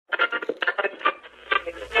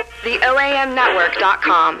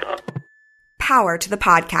TheOAMNetwork.com. Power to the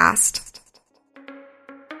podcast.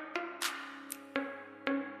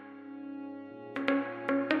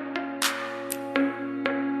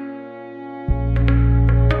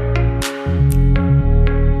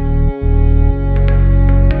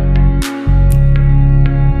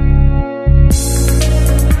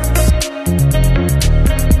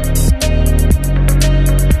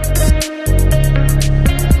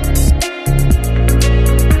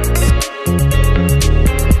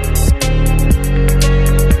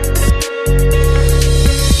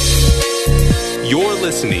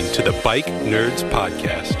 To the Bike Nerds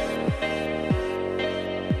Podcast.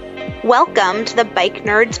 Welcome to the Bike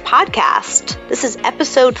Nerds Podcast. This is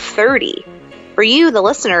episode 30. For you, the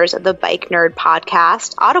listeners of the Bike Nerd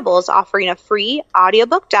Podcast, Audible is offering a free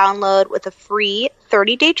audiobook download with a free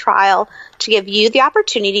 30-day trial to give you the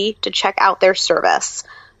opportunity to check out their service.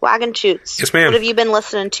 Wagon Shoots. Yes, ma'am. What have you been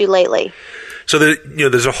listening to lately? So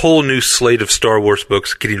there's a whole new slate of Star Wars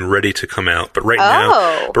books getting ready to come out, but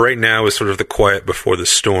right now is sort of the quiet before the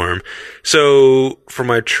storm. So for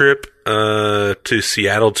my trip to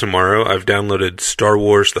Seattle tomorrow, I've downloaded Star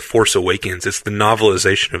Wars: The Force Awakens. It's the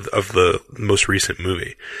novelization of the most recent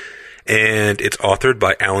movie, and it's authored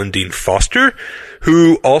by Alan Dean Foster,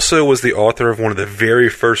 who also was the author of one of the very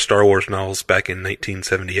first Star Wars novels back in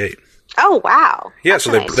 1978. Oh wow! Yeah, That's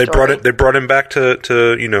so a nice they story. brought him back to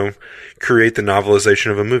create the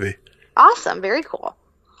novelization of a movie. Awesome, very cool.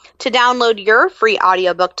 To download your free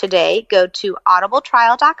audiobook today, go to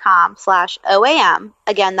audibletrial.com/OAM.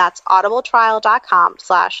 Again, that's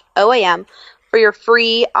audibletrial.com/OAM for your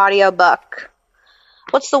free audiobook.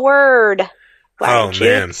 What's the word? Oh,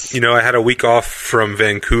 man. I had a week off from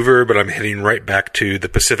Vancouver, but I'm heading right back to the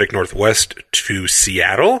Pacific Northwest to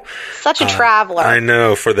Seattle. Such a traveler. I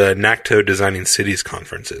know, for the NACTO Designing Cities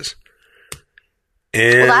conferences.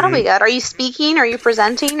 And, well, that'll be good. Are you speaking? Are you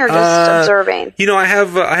presenting? Or just observing? I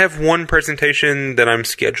have one presentation that I'm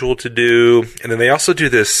scheduled to do, and then they also do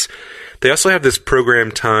this. They also have this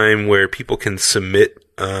program time where people can submit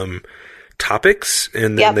topics,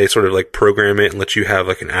 and then they sort of program it and let you have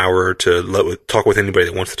an hour to talk with anybody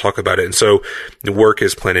that wants to talk about it. And so the work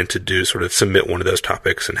is planning to do sort of submit one of those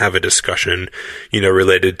topics and have a discussion,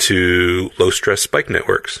 related to low stress bike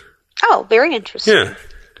networks. Oh, very interesting. Yeah.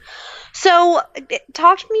 So,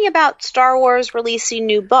 talk to me about Star Wars releasing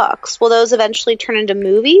new books. Will those eventually turn into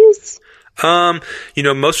movies?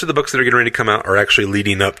 Most of the books that are getting ready to come out are actually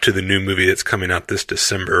leading up to the new movie that's coming out this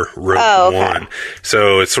December, Rogue One.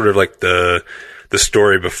 So it's sort of like the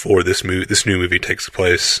story before this new movie takes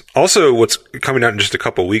place. Also, what's coming out in just a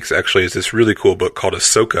couple weeks actually is this really cool book called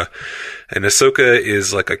Ahsoka. And Ahsoka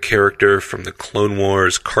is like a character from the Clone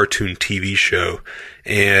Wars cartoon TV show.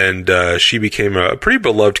 And she became a pretty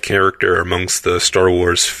beloved character amongst the Star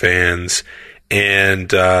Wars fans. And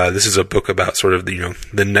this is a book about sort of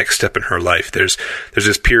the next step in her life. There's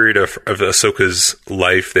this period of Ahsoka's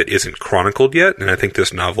life that isn't chronicled yet, and I think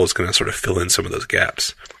this novel is going to sort of fill in some of those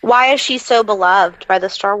gaps. Why is she so beloved by the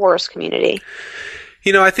Star Wars community?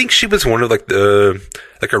 I think she was one of a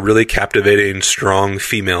really captivating, strong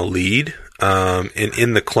female lead.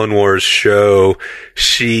 In the Clone Wars show,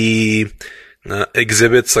 she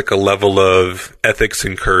exhibits a level of ethics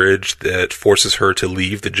and courage that forces her to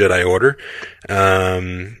leave the Jedi Order.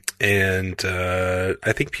 And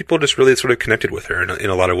I think people just really sort of connected with her in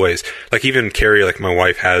a lot of ways. Even Carrie, my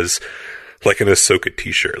wife, has an Ahsoka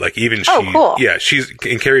t-shirt. Cool. Yeah,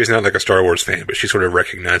 and Carrie is not a Star Wars fan, but she sort of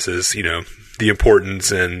recognizes, the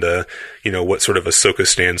importance and, what sort of Ahsoka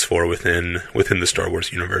stands for within the Star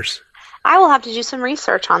Wars universe. I will have to do some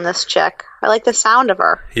research on this chick. I like the sound of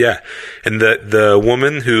her. Yeah. And the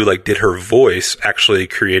woman who did her voice actually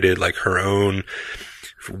created her own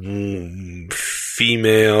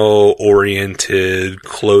female oriented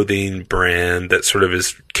clothing brand that sort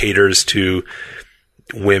of caters to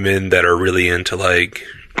women that are really into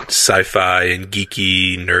sci-fi and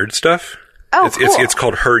geeky nerd stuff. Oh, cool. It's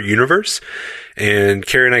called Her Universe. And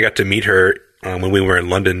Carrie and I got to meet her when we were in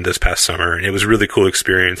London this past summer, and it was a really cool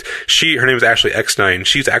experience. Her name is Ashley Eckstein.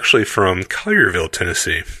 She's actually from Collierville,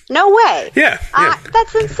 Tennessee. No way. Yeah.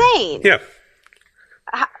 That's insane. Yeah.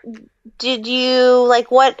 Did you,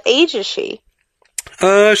 what age is she?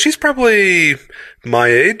 She's probably my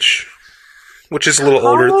age, which is a little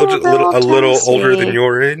older than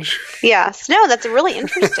your age. Yes. No, that's really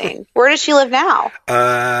interesting. Where does she live now?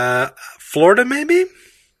 Florida, maybe?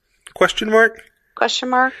 Question mark?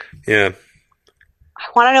 Yeah. I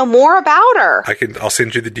want to know more about her. I'll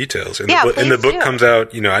send you the details. And yeah, the book comes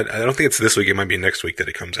out, I don't think it's this week. It might be next week that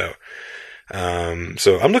it comes out.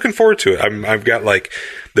 So I'm looking forward to it. I've got like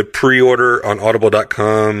the pre-order on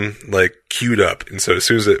audible.com like queued up. And so as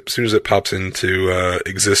soon as it pops into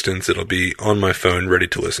existence, it'll be on my phone ready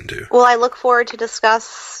to listen to. Well, I look forward to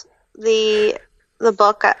discuss the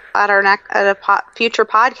book at a future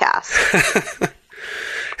podcast.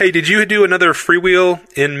 Hey, did you do another freewheel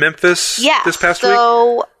in Memphis this past week?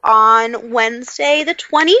 So on Wednesday the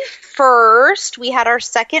 21st, we had our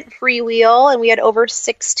second freewheel, and we had over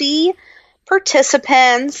 60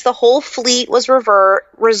 participants. The whole fleet was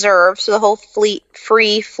reserved, so the whole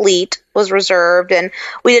free fleet was reserved, and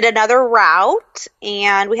we did another route,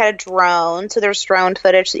 and we had a drone, so there's drone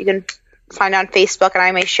footage that you can find on Facebook, and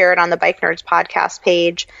I may share it on the Bike Nerds podcast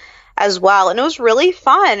page as well, and it was really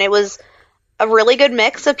fun. It was a really good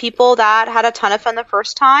mix of people that had a ton of fun the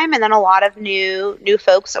first time, and then a lot of new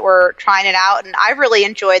folks that were trying it out, and I really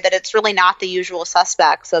enjoyed that it's really not the usual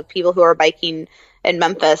suspects of people who are biking in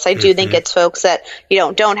Memphis. I do think it's folks that,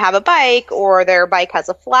 don't have a bike, or their bike has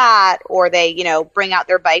a flat, or they, bring out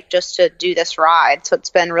their bike just to do this ride. So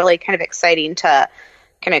it's been really kind of exciting to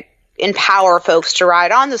kind of empower folks to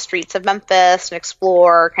ride on the streets of Memphis and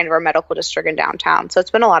explore kind of our medical district and downtown. So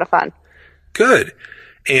it's been a lot of fun. Good.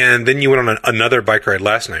 And then you went on another bike ride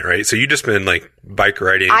last night, right? So you just been like bike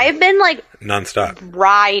riding. I've been like nonstop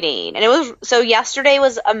riding. And yesterday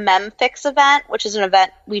was a Memfix event, which is an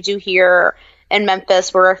event we do here in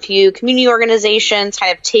Memphis where a few community organizations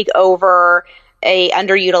kind of take over a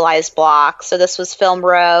underutilized block. So this was Film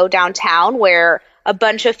Row downtown, where a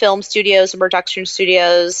bunch of film studios and production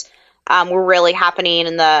studios were really happening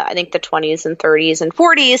in the 20s and 30s and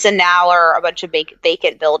 40s, and now are a bunch of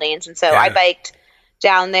vacant buildings. And so I biked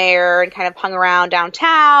down there and kind of hung around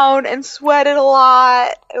downtown and sweated a lot.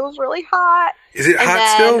 It was really hot. Is it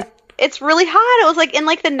hot still? It's really hot. It was like in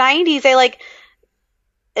like the 90s.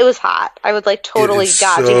 It was hot. I was like totally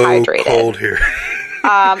dehydrated. Cold here.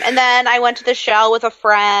 And then I went to the Shell with a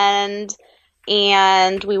friend,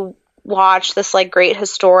 and we watched this like great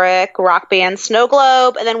historic rock band, Snow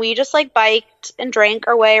Globe, and then we just like biked and drank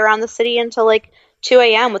our way around the city until like 2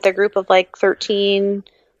 a.m. with a group of like 13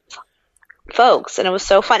 folks, and it was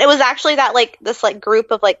so fun. It was actually that like this like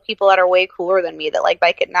group of like people that are way cooler than me that like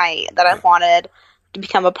bike at night that I wanted to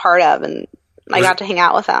become a part of, and I got to hang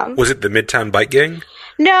out with them. Was it the Midtown Bike Gang?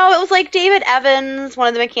 No, it was like David Evans, one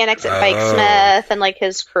of the mechanics at Bikesmith, and like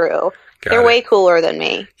his crew. They're way cooler than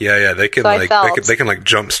me. Yeah, they can they can like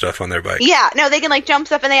jump stuff on their bike. Yeah, no, they can like jump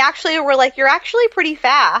stuff, and they actually were like, "You're actually pretty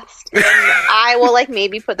fast." And I will like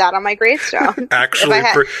maybe put that on my gravestone. Actually,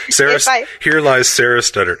 here lies Sarah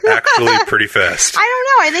Studdard. Actually, pretty fast. I don't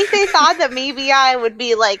know. I think they thought that maybe I would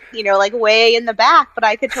be like like way in the back, but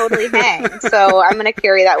I could totally hang. So I'm going to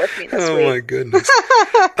carry that with me this week. Oh my goodness!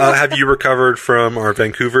 Have you recovered from our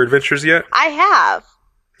Vancouver adventures yet? I have.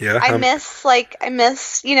 Yeah, I miss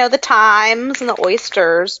the times and the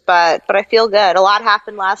oysters, but I feel good. A lot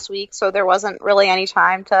happened last week, so there wasn't really any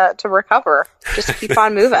time to recover. Just keep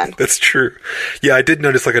on moving. That's true. Yeah, I did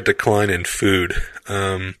notice like a decline in food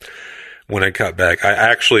when I got back. I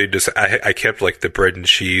actually I kept like the bread and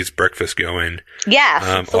cheese breakfast going. Yes,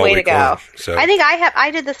 it's the way to go. Long, so. I think I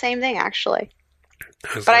did the same thing actually.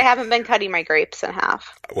 I haven't been cutting my grapes in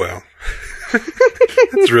half. Well,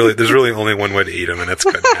 there's really only one way to eat them, and that's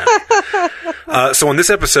cut in half. So on this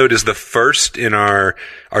episode is the first in our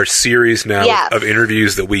series now of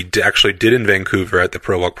interviews that we actually did in Vancouver at the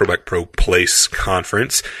Pro Walk Pro Bike Pro Place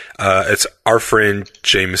conference. It's our friend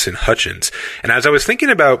Jamison Hutchins. And as I was thinking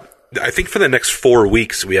about, I think for the next 4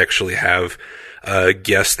 weeks, we actually have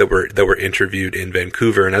guests that were interviewed in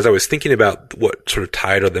Vancouver. And as I was thinking about what sort of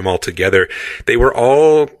tied them all together, they were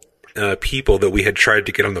all people that we had tried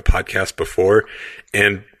to get on the podcast before.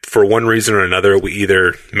 And for one reason or another, we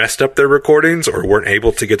either messed up their recordings or weren't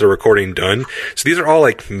able to get the recording done. So these are all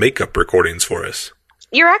like makeup recordings for us.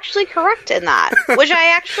 You're actually correct in that, which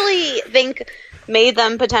I actually think made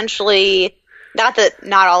them potentially... Not that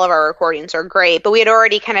not all of our recordings are great, but we had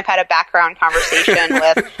already kind of had a background conversation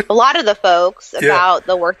with a lot of the folks about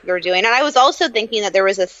the work we were doing. And I was also thinking that there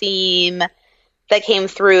was a theme that came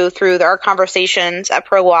through our conversations at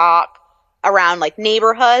Pro Walk around like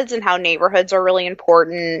neighborhoods and how neighborhoods are really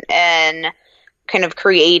important and kind of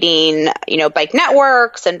creating, bike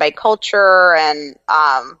networks and bike culture. And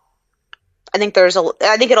I think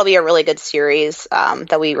it'll be a really good series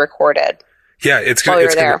that we recorded. Yeah, it's going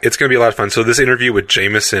to be a lot of fun. So this interview with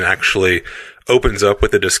Jamison actually opens up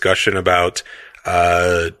with a discussion about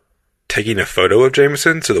taking a photo of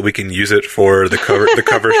Jamison so that we can use it for the cover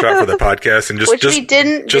shot for the podcast. And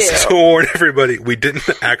just to warn everybody, we didn't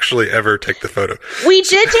actually ever take the photo. We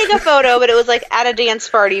did take a photo, but it was like at a dance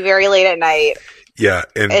party very late at night. Yeah,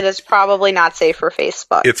 and it is probably not safe for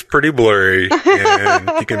Facebook. it's pretty blurry, and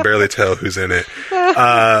you can barely tell who's in it.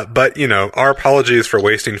 But our apologies for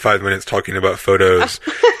wasting 5 minutes talking about photos,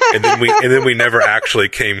 and then we never actually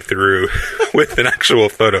came through with an actual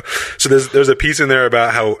photo. So there's a piece in there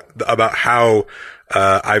about how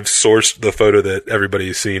I've sourced the photo that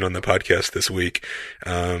everybody's seen on the podcast this week,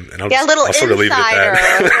 and I'll sort of leave it at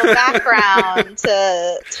that. A little background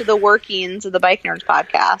to the workings of the Bike Nerds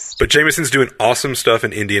podcast. But Jamison's doing awesome stuff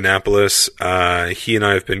in Indianapolis. He and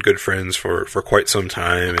I have been good friends for quite some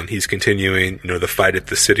time, and he's continuing, the fight at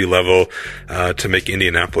the city level to make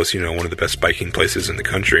Indianapolis, one of the best biking places in the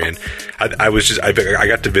country. And I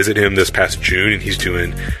got to visit him this past June, and he's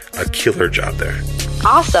doing a killer job there.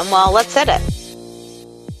 Awesome. Well, let's hit it.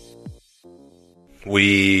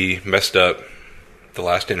 We messed up the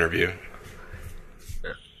last interview,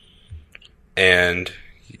 and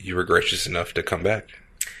you were gracious enough to come back.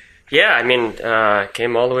 Yeah, I mean,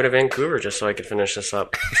 came all the way to Vancouver just so I could finish this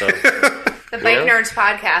up. So the Bike Nerds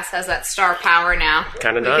podcast has that star power now.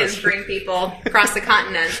 Kind of does. We can bring people across the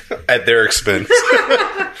continent. At their expense.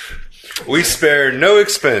 We spare no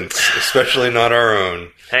expense, especially not our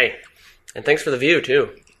own. Hey, and thanks for the view,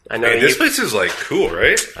 too. I know this place is, cool,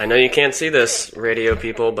 right? I know you can't see this, radio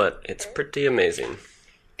people, but it's pretty amazing.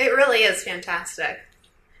 It really is fantastic.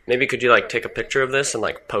 Maybe could you, take a picture of this and,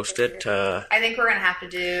 post it? I think we're going to have to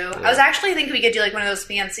do... I was actually thinking we could do, one of those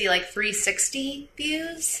fancy, 360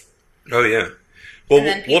 views. Oh, yeah.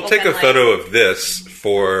 Well, we'll take a photo of this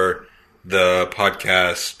for the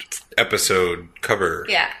podcast episode cover.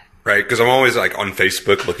 Yeah. Right? Because I'm always, on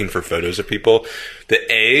Facebook looking for photos of people.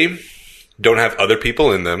 The don't have other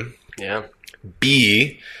people in them. Yeah.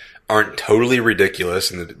 B, aren't totally ridiculous,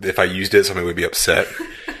 and if I used it, somebody would be upset.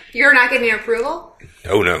 You're not getting approval?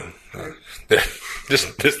 Oh, no.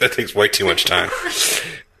 That takes way too much time.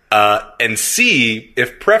 And C,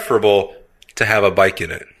 if preferable, to have a bike in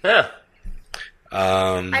it. Yeah.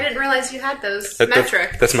 I didn't realize you had those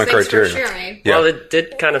metrics. That's my Thanks criteria. For sharing. Yeah. Well, it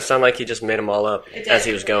did kind of sound like he just made them all up as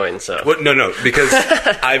he was going. So. Well, no, because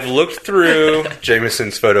I've looked through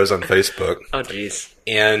Jamison's photos on Facebook. Oh, jeez.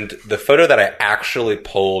 And the photo that I actually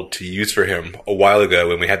pulled to use for him a while ago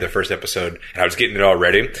when we had the first episode, and I was getting it all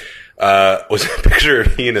ready, was a picture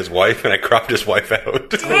of he and his wife, and I cropped his wife out.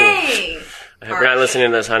 Dang! I hope you're not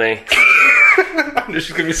listening to this, honey.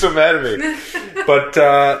 She's gonna be so mad at me. But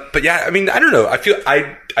yeah, I mean, I don't know.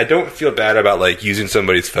 I don't feel bad about using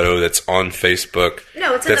somebody's photo that's on Facebook.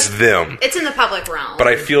 No, it's them. It's in the public realm. But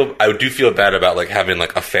I do feel bad about having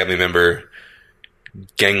a family member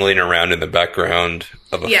gangling around in the background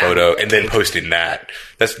of a photo and then posting that.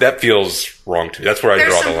 That feels wrong to me. That's where I draw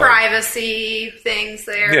the line. There's some privacy things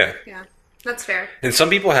there. Yeah, that's fair. And some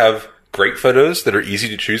people have great photos that are easy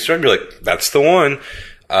to choose from. You're like, that's the one.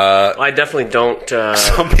 I definitely don't.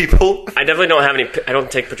 Some people. I definitely don't have any. I don't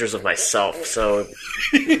take pictures of myself, so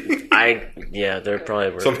they're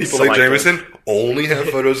probably. Some people like Jamison only have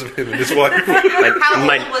photos of him and his wife.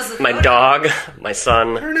 My dog, my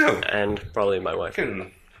son, I don't know, and probably my wife.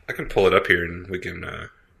 I can pull it up here and we can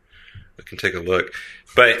take a look.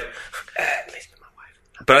 But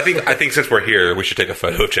I think since we're here, we should take a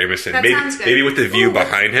photo of Jamison. Maybe with the view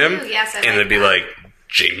behind him, and it'd be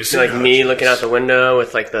Jamison. Like me looking out the window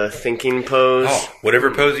with the thinking pose. Oh,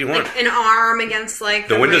 whatever pose you want. An arm against the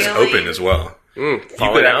window's railing. Open as well. You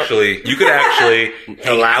could actually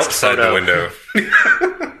hang outside the window.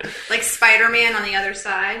 Spider-Man on the other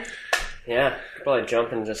side. Yeah, could probably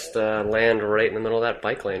jump and just land right in the middle of that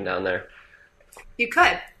bike lane down there. You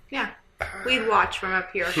could, yeah. We'd watch from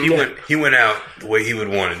up here. He went out the way he would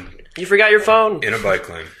want. You forgot your phone in a bike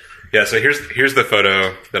lane. Yeah, so here's the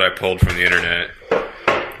photo that I pulled from the internet.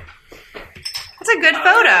 That's a good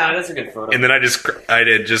photo. That is a good photo. And then I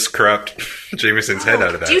did just cropped Jamison's head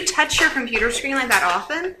out of that. Do you touch your computer screen like that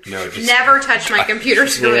often? No, never touch my computer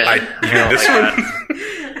screen. This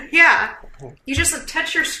one. Yeah. You just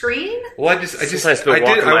touch your screen? Well, I sometimes go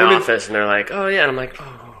walk in my office and they're like, oh yeah, and I'm like,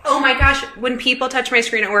 oh. Oh my gosh! When people touch my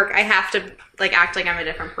screen at work, I have to act like I'm a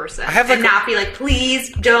different person and not be like,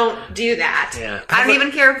 please don't do that. Yeah. I don't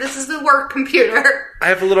even care if this is the work computer. I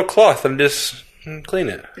have a little cloth. I'm just clean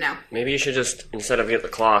it. No. Maybe you should just, instead of get the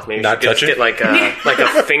cloth, maybe not you should just get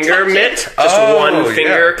a finger mitt, just one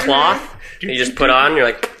finger cloth. You just put on. You're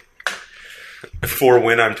like, for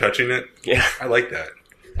when I'm touching it. Yeah, I like that.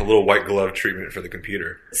 A little white glove treatment for the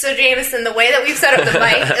computer. So, Jamison, the way that we've set up the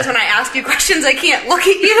mic is when I ask you questions, I can't look at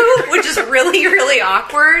you, which is really, really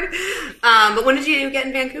awkward. But when did you get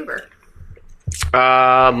in Vancouver?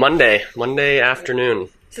 Monday afternoon.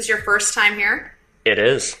 Is this your first time here? It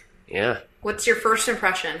is, yeah. What's your first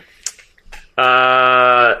impression?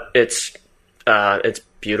 It's It's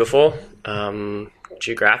beautiful.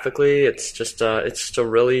 Geographically, it's a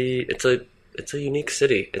unique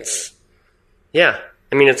city. It's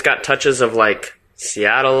got touches of like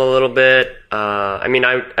Seattle a little bit.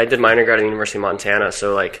 I did my undergrad at the University of Montana,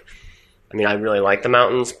 so I really like the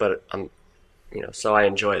mountains, but so I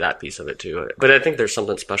enjoy that piece of it too. But I think there's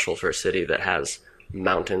something special for a city that has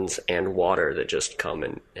mountains and water that just come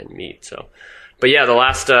and meet. So, but yeah, the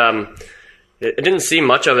last, it didn't see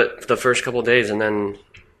much of it the first couple of days, and then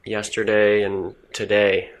yesterday and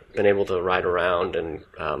today, been able to ride around and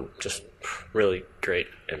just really great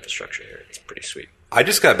infrastructure here. It's pretty sweet. I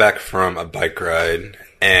just got back from a bike ride,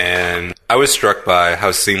 and I was struck by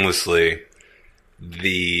how seamlessly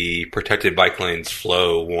the protected bike lanes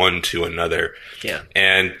flow one to another. Yeah.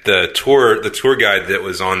 And the tour guide that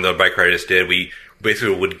was on the bike ride I just did, we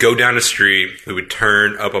basically would go down a street, we would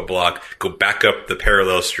turn up a block, go back up the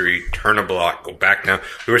parallel street, turn a block, go back down.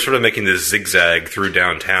 We were sort of making this zigzag through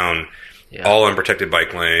downtown, all on protected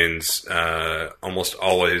bike lanes, almost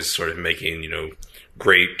always sort of making,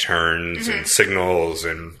 great turns and signals,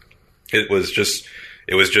 and it was just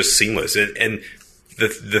seamless. And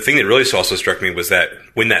the thing that really also struck me was that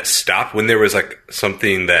when that stopped, when there was like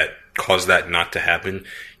something that caused that not to happen,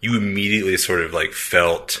 you immediately sort of like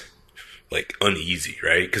felt like uneasy,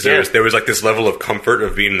 right? Because there was like this level of comfort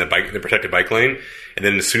of being in the protected bike lane, and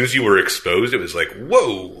then as soon as you were exposed, it was like,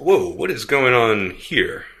 whoa, what is going on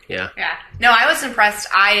here? Yeah. No, I was impressed.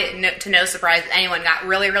 To no surprise, anyone got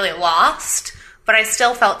really, really lost, but I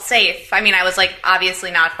still felt safe. I mean, I was like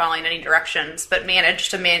obviously not following any directions, but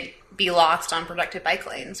managed to be lost on protected bike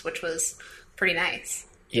lanes, which was pretty nice.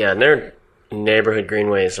 Yeah, and their neighborhood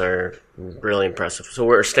greenways are really impressive. So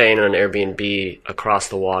we're staying in an Airbnb across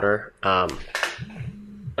the water. Can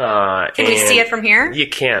you see it from here? You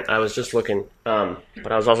can't. I was just looking,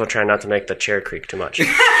 but I was also trying not to make the chair creak too much.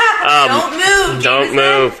 Don't move. Don't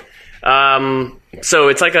move. So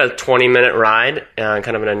it's like a 20-minute ride,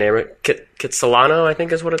 kind of in a neighborhood. Kitsilano, I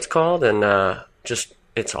think is what it's called, and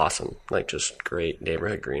it's awesome. Like, just great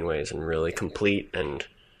neighborhood greenways and really complete and,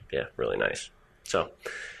 really nice. So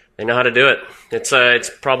they know how to do it. It's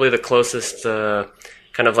probably the closest,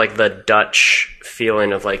 kind of like the Dutch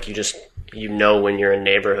feeling of like when you're in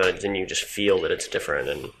neighborhoods and you just feel that it's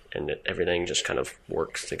different and everything just kind of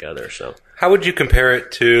works together. So how would you compare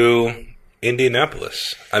it to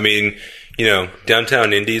Indianapolis? I mean,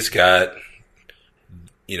 downtown Indy's got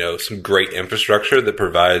some great infrastructure that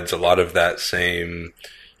provides a lot of that same,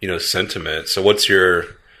 sentiment. So what's your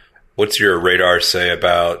radar say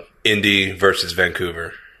about Indy versus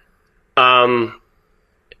Vancouver? Well,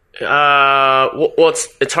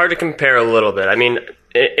 it's hard to compare a little bit. I mean,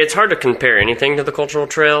 it's hard to compare anything to the Cultural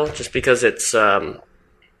Trail just because it's, it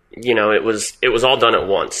was all done at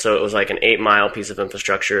once. So it was like an 8-mile piece of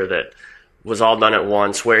infrastructure that was all done at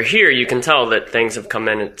once, where here you can tell that things have come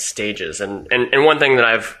in stages. And one thing that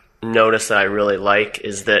I've noticed that I really like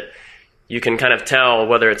is that you can kind of tell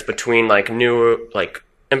whether it's between like newer, like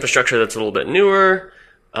infrastructure that's a little bit newer,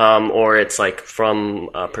 or it's like from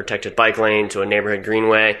a protected bike lane to a neighborhood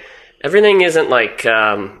greenway. Everything isn't like,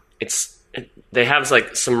 they have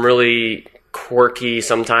like some really quirky,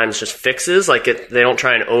 sometimes just fixes. Like they don't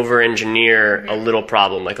try and over-engineer a little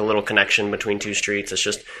problem, like a little connection between two streets. It's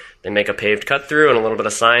just, they make a paved cut through and a little bit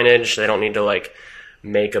of signage. They don't need to like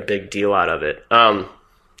make a big deal out of it.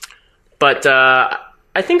 But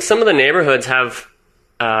I think some of the neighborhoods have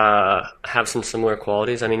some similar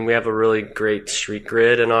qualities. I mean, we have a really great street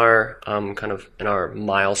grid in our kind of in our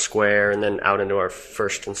mile square, and then out into our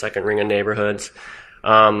first and second ring of neighborhoods.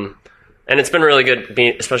 And it's been really good,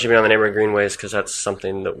 especially being on the neighborhood greenways, because that's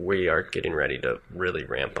something that we are getting ready to really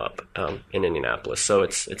ramp up in Indianapolis. So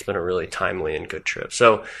it's been a really timely and good trip.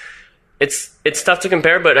 So it's tough to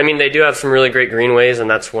compare, but I mean, they do have some really great greenways, and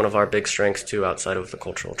that's one of our big strengths too, outside of the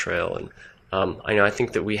Cultural Trail. And I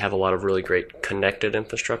think that we have a lot of really great connected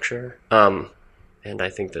infrastructure, and I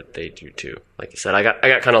think that they do too. Like you said, I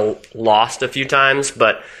got kind of lost a few times,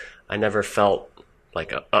 but I never felt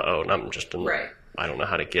like I'm just in right. I don't know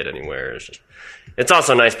how to get anywhere. It's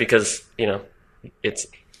also nice because, it's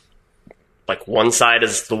like one side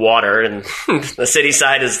is the water and the city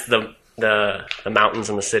side is the mountains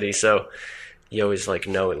and the city. So you always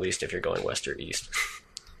know, at least if you're going west or east.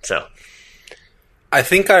 So I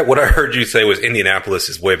think what I heard you say was Indianapolis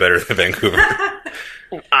is way better than Vancouver.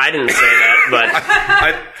 I didn't say that, but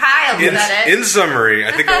Kyle said it. In summary,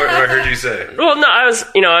 I think what I heard you say. Well, no, I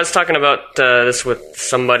was talking about this with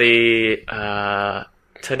somebody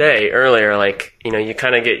today earlier. Like, you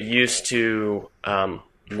kind of get used to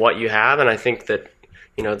what you have, and I think that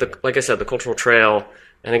like I said, the Cultural Trail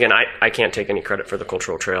and again, I can't take any credit for the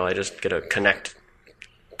cultural trail. I just get to connect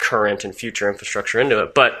current and future infrastructure into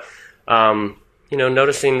it. But,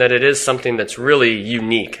 noticing that it is something that's really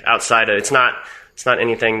unique outside of, it's not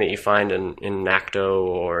anything that you find in NACTO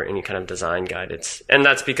or any kind of design guide. And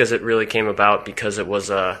that's because it really came about because it was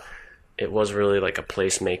really like a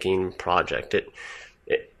placemaking project.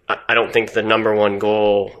 I don't think the number one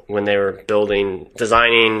goal when they were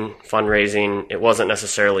designing, fundraising, it wasn't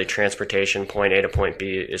necessarily transportation point A to point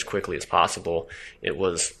B as quickly as possible. It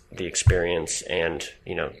was the experience and,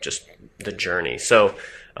 just the journey. So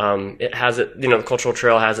it has the cultural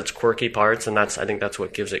trail has its quirky parts, and I think that's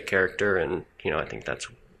what gives it character. And, I think that's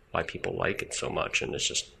why people like it so much, and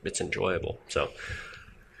it's enjoyable. So.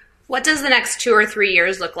 What does the next 2 or 3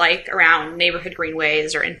 years look like around neighborhood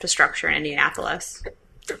greenways or infrastructure in Indianapolis?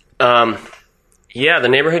 The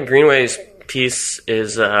neighborhood greenways piece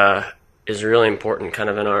is really important kind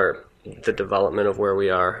of in the development of where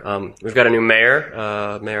we are. We've got a new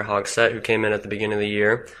mayor, Mayor Hogsett, who came in at the beginning of the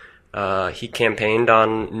year. He campaigned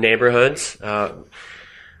on neighborhoods.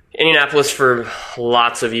 Indianapolis for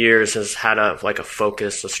lots of years has had a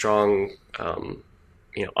focus, a strong, on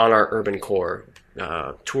our urban core.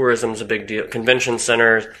 Tourism's a big deal. Convention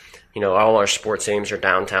centers, all our sports teams are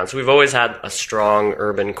downtown. So we've always had a strong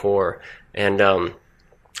urban core. And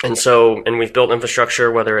we've built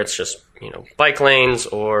infrastructure, whether it's just, bike lanes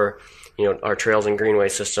or, our trails and greenway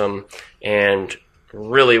system. And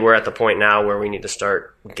really we're at the point now where we need to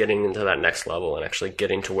start getting into that next level and actually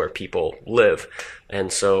getting to where people live.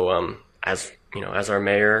 And so, as our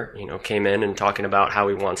mayor, came in and talking about how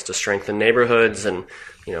he wants to strengthen neighborhoods and,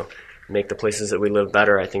 make the places that we live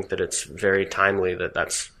better, I think that it's very timely that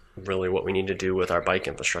that's really what we need to do with our bike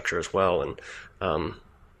infrastructure as well. And I'm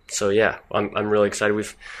really excited.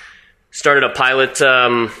 We've started a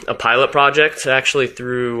pilot project actually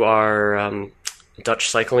through our Dutch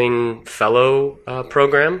Cycling Fellow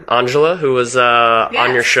program. Angela, who was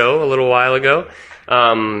on your show a little while ago,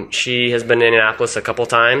 she has been in Indianapolis a couple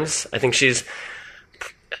times. I think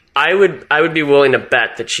I would be willing to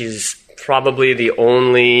bet that she's probably the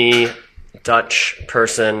only Dutch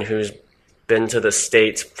person who's been to the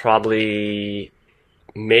States probably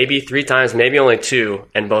maybe 3 times, maybe only 2,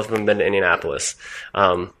 and both of them been to Indianapolis.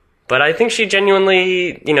 But I think she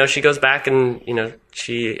genuinely, she goes back and,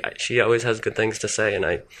 she always has good things to say. And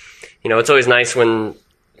it's always nice when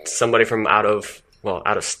somebody from out of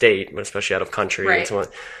state, but especially out of country, right. And so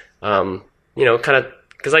on, kind of,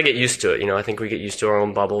 because I get used to it. I think we get used to our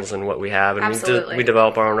own bubbles and what we have, and we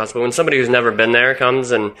develop our own routes. But when somebody who's never been there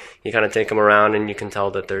comes and you kind of take them around, and you can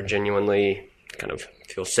tell that they're genuinely kind of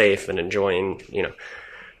feel safe and enjoying,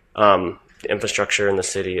 the infrastructure in the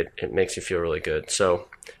city, it makes you feel really good. So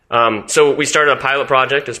we started a pilot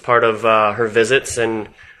project as part of her visits, and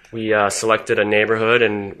we selected a neighborhood,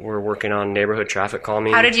 and we're working on neighborhood traffic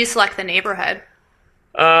calming. How did you select the neighborhood?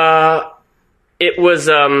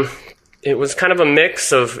 It was kind of a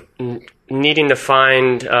mix of needing to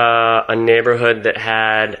find a neighborhood that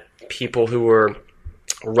had people who were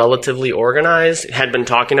relatively organized, had been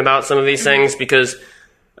talking about some of these things, because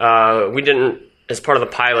we didn't, as part of the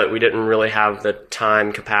pilot, we didn't really have the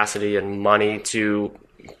time, capacity, and money to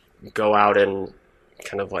go out and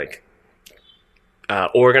kind of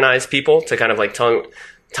organize people to kind of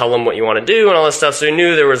tell them what you want to do and all this stuff. So we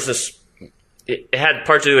knew there was this. It had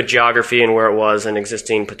part to do with geography and where it was, and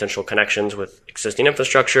existing potential connections with existing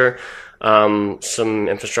infrastructure, some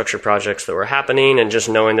infrastructure projects that were happening, and just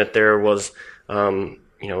knowing that there was, a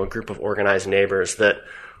group of organized neighbors that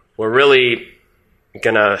were really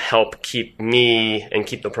going to help keep me and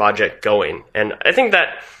keep the project going. And I think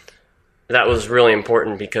that was really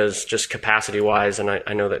important, because just capacity-wise, and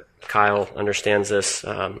I know that Kyle understands this,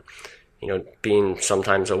 being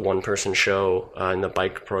sometimes a one-person show in the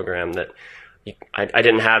bike program, that I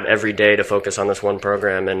didn't have every day to focus on this one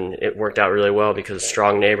program, and it worked out really well because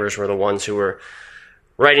strong neighbors were the ones who were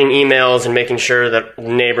writing emails and making sure that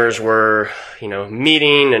neighbors were,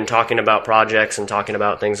 meeting and talking about projects and talking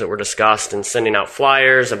about things that were discussed, and sending out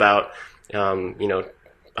flyers about,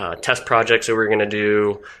 test projects that we were going to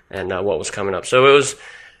do and what was coming up. So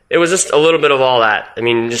it was just a little bit of all that. I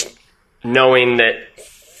mean, just knowing that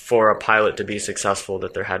for a pilot to be successful,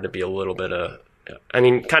 that there had to be a little bit of,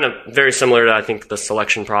 kind of very similar to, I think, the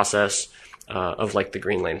selection process of the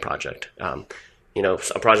Green Lane project. A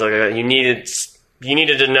project like that, you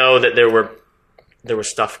needed to know that there was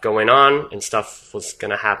stuff going on and stuff was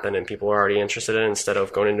going to happen and people were already interested in it, instead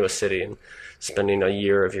of going into a city and spending a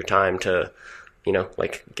year of your time to,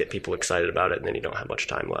 get people excited about it, and then you don't have much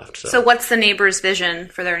time left. So what's the neighbor's vision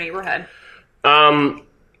for their neighborhood? So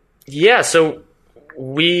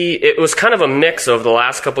it was kind of a mix over the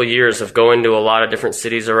last couple of years of going to a lot of different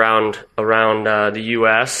cities around the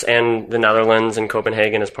U.S. and the Netherlands and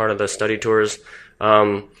Copenhagen as part of the study tours.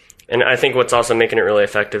 And I think what's also making it really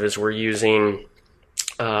effective is we're using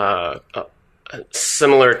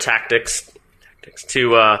similar tactics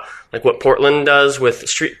to like what Portland does with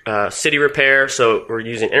city repair. So we're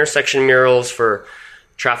using intersection murals for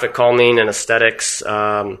traffic calming and aesthetics,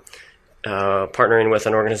 partnering with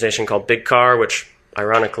an organization called Big Car, which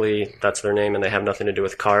ironically that's their name and they have nothing to do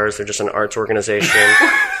with cars. They're just an arts organization.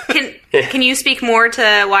 Can you speak more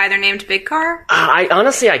to why they're named Big Car? I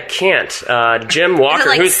honestly can't. Jim Walker,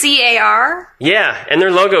 is it like CAR? Yeah, and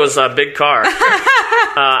their logo is Big Car.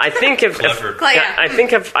 I think if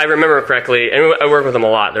I remember correctly, and I work with them a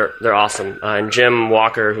lot. They're awesome. And Jim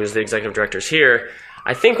Walker, who's the executive director, is here.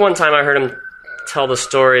 I think one time I heard him tell the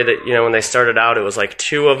story that when they started out, it was like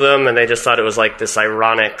 2 of them, and they just thought it was like this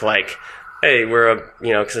ironic, like, hey,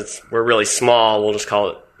 because we're really small, we'll just call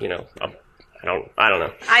it, I don't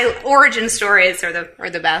know. Origin stories are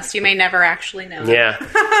the best. You may never actually know. Yeah,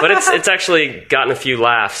 but it's actually gotten a few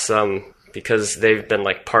laughs because they've been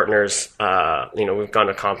like partners. We've gone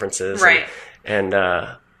to conferences, right? And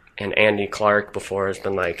Andy Clark before has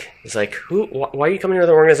been like, he's like, why are you coming to an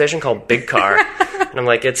organization called Big Car? And I'm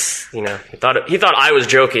like, it's he thought I was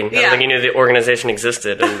joking. I don't think he knew the organization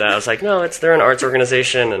existed, and I was like, no, they're an arts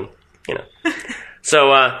organization, and So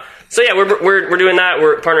yeah, we're doing that.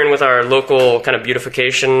 We're partnering with our local kind of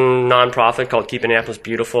beautification nonprofit called Keep Indianapolis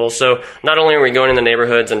Beautiful. So not only are we going in the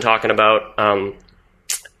neighborhoods and talking about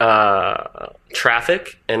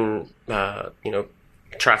traffic and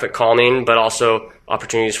traffic calming, but also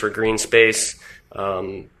opportunities for green space,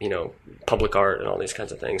 public art, and all these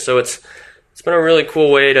kinds of things. So it's been a really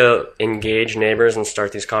cool way to engage neighbors and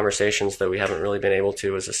start these conversations that we haven't really been able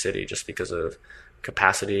to as a city, just because of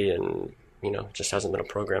capacity and. It just hasn't been a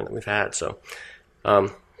program that we've had. So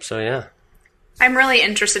yeah. I'm really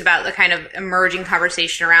interested about the kind of emerging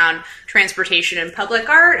conversation around transportation and public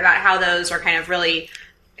art, about how those are kind of really,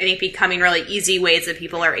 I think, becoming really easy ways that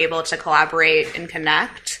people are able to collaborate and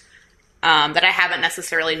connect, that I haven't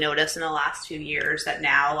necessarily noticed in the last few years, that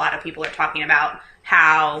now a lot of people are talking about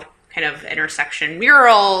how kind of intersection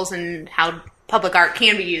murals and how public art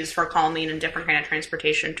can be used for calming and different kind of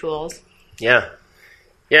transportation tools. Yeah.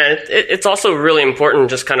 Yeah, it's also really important,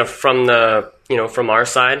 just kind of from from our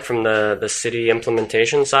side, from the city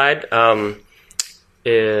implementation side,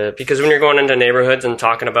 because when you're going into neighborhoods and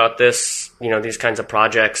talking about this, these kinds of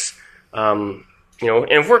projects, and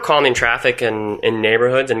if we're calming traffic in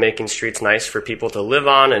neighborhoods and making streets nice for people to live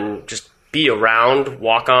on and just be around,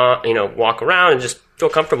 walk around and just feel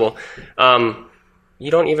comfortable,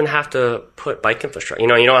 you don't even have to put bike infrastructure. You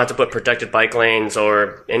don't have to put protected bike lanes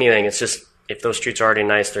or anything. It's just, if those streets are already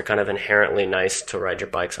nice, they're kind of inherently nice to ride your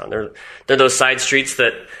bikes on. They're those side streets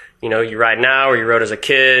that, you ride now or you rode as a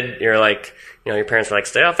kid. You're like, your parents are like,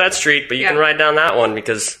 stay off that street, but you can ride down that one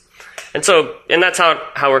and that's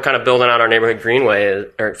how we're kind of building out our neighborhood greenway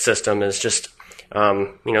system, is just,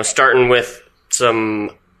 starting with some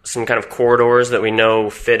kind of corridors that we know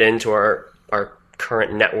fit into our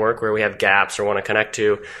current network where we have gaps or want to connect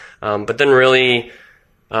to, but then really,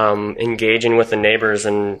 engaging with the neighbors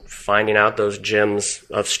and finding out those gems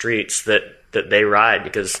of streets that they ride,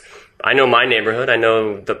 because I know my neighborhood, I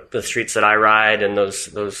know the streets that I ride and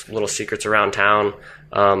those little secrets around town.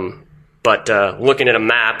 But looking at a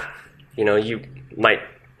map, you might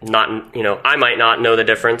not, I might not know the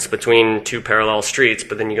difference between 2 parallel streets,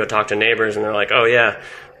 but then you go talk to neighbors and they're like, oh yeah,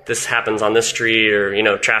 this happens on this street,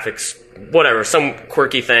 or, traffic's whatever, some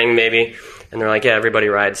quirky thing maybe. And they're like, yeah, everybody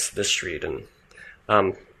rides this street. And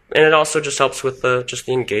it also just helps with the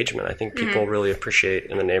engagement. I think people really appreciate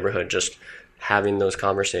in the neighborhood just having those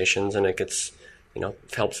conversations, and it gets,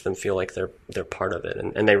 helps them feel like they're part of it,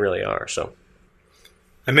 and they really are. So,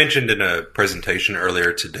 I mentioned in a presentation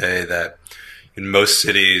earlier today that in most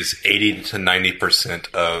cities, 80 to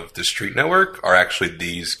 90% of the street network are actually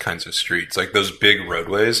these kinds of streets. Like those big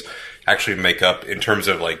roadways actually make up, in terms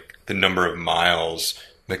of like the number of miles,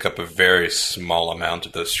 make up a very small amount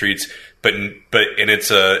of those streets. But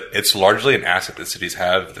it's largely an asset that cities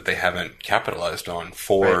have that they haven't capitalized on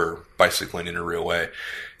for bicycling in a real way.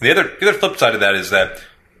 And the other flip side of that is that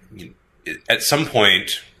at some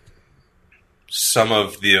point, some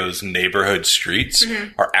of those neighborhood streets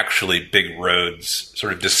are actually big roads,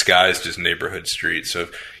 sort of disguised as neighborhood streets. So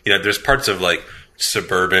there's parts of like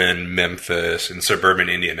suburban Memphis and suburban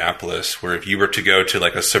Indianapolis where if you were to go to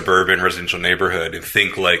like a suburban residential neighborhood and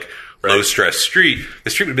think like low-stress street, the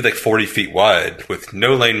street would be like 40 feet wide with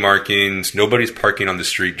no lane markings, nobody's parking on the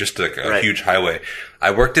street, just like a huge highway.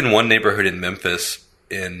 I worked in one neighborhood in Memphis,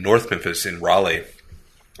 in North Memphis, in Raleigh,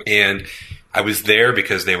 and I was there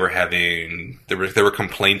because they were having there were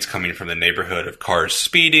complaints coming from the neighborhood of cars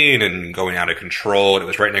speeding and going out of control. And it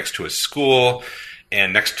was right next to a school,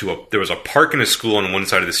 and there was a park and a school on one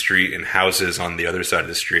side of the street and houses on the other side of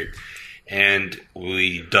the street. And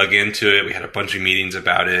we dug into it. We had a bunch of meetings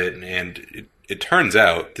about it, and it turns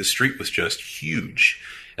out the street was just huge.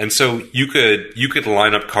 And so you could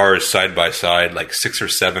line up cars side by side, like 6 or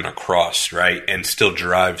 7 across, right, and still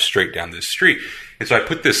drive straight down this street. And so I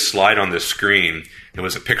put this slide on the screen. It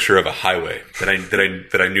was a picture of a highway that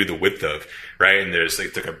I knew the width of, right? And there's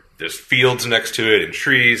there's fields next to it and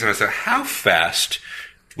trees. And I said, how fast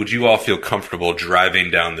would you all feel comfortable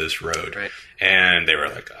driving down this road? Right. And they were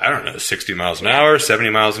like, I don't know, 60 miles an hour,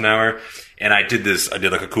 70 miles an hour. And I did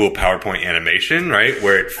like a cool PowerPoint animation, right,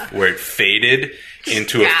 where it faded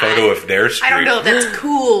into a photo of their street. I don't know if that's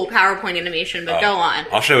cool PowerPoint animation, but go on.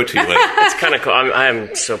 I'll show it to you later. It's kind of cool. I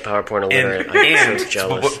am so PowerPoint illiterate. I'm so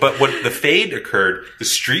jealous. But when the fade occurred, the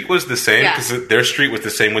street was the same because their street was the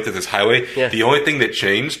same width as this highway. Yeah. The only thing that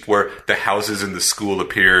changed were the houses in the school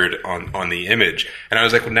appeared on the image. And I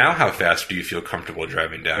was like, well, now how fast do you feel comfortable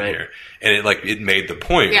driving down here? And it made the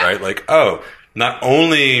point, right? Like, oh, not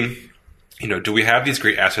only do we have these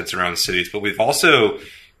great assets around cities, but we've also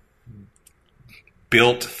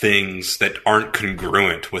built things that aren't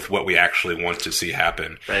congruent with what we actually want to see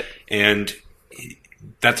happen. Right. And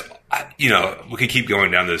that's, we could keep going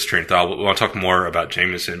down this train of thought. We'll talk more about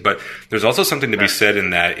Jamison, but there's also something to be said in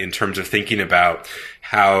that in terms of thinking about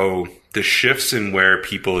how the shifts in where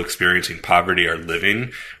people experiencing poverty are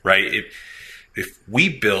living, right? If we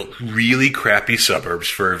built really crappy suburbs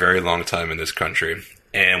for a very long time in this country,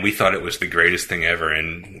 and we thought it was the greatest thing ever,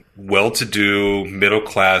 and well-to-do,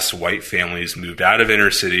 middle-class white families moved out of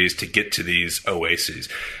inner cities to get to these oases.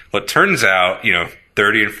 Well, it turns out,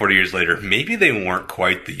 30 and 40 years later, maybe they weren't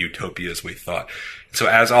quite the utopias we thought. So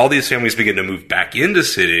as all these families begin to move back into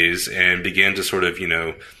cities and begin to sort of,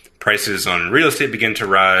 prices on real estate begin to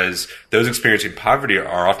rise, those experiencing poverty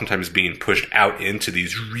are oftentimes being pushed out into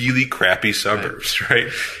these really crappy suburbs,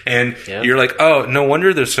 right? And you're like, oh, no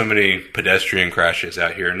wonder there's so many pedestrian crashes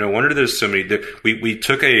out here. No wonder there's so many. We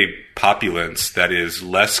took a populace that is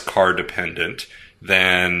less car dependent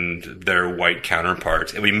than their white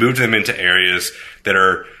counterparts, and we moved them into areas that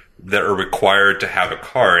are required to have a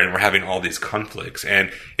car, and we're having all these conflicts.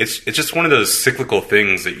 And it's just one of those cyclical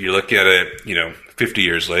things that you look at it, 50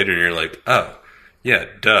 years later, and you're like, oh, yeah,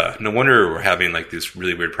 duh. No wonder we're having like this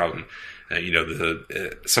really weird problem.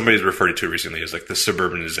 Somebody's referred to it recently as like the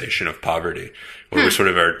suburbanization of poverty, where we sort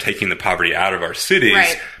of are taking the poverty out of our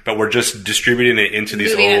cities, but we're just distributing it into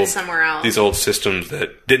these old systems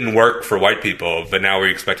that didn't work for white people, but now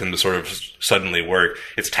we expect them to sort of suddenly work.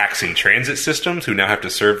 It's taxing transit systems who now have to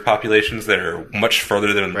serve populations that are much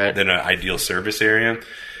further than an ideal service area.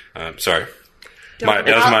 Sorry. That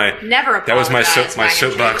was my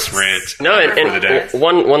soapbox rant. No, and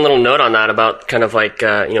one little note on that about kind of like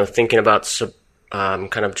thinking about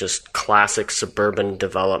kind of just classic suburban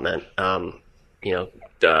development.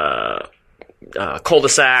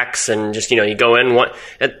 Cul-de-sacs and just you go in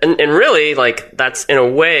and really like that's in a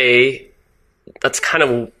way that's kind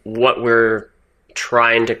of what we're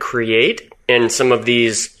trying to create in some of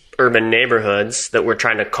these urban neighborhoods that we're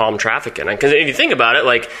trying to calm traffic in. Because if you think about it,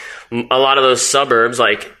 like a lot of those suburbs,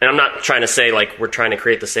 like, and I'm not trying to say like we're trying to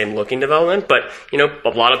create the same looking development, but a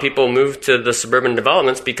lot of people move to the suburban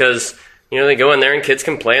developments because they go in there and kids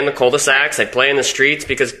can play in the cul-de-sacs, they play in the streets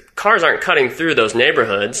because cars aren't cutting through those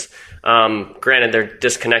neighborhoods. Granted, they're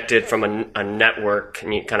disconnected from a network,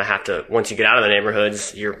 and you kind of have to, once you get out of the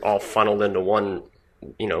neighborhoods, you're all funneled into one,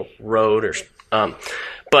 road or,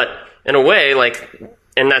 but in a way, like,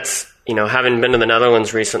 and that's, having been to the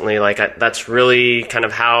Netherlands recently, like that's really kind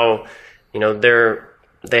of how,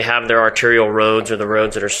 they have their arterial roads or the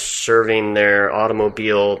roads that are serving their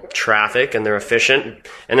automobile traffic and they're efficient.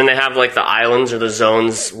 And then they have like the islands or the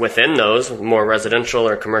zones within those more residential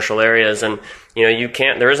or commercial areas. And,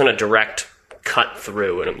 there isn't a direct cut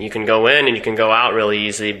through. And you can go in and you can go out really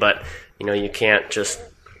easy, but, you can't just,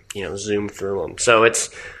 zoom through them. So it's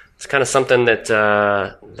kind of something that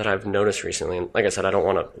I've noticed recently. And like I said, I don't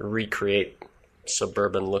want to recreate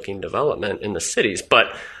suburban-looking development in the cities,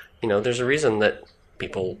 but there's a reason that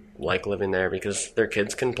people like living there because their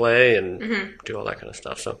kids can play and do all that kind of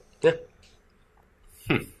stuff. So yeah,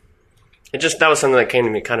 that was something that came to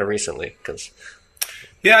me kind of recently because.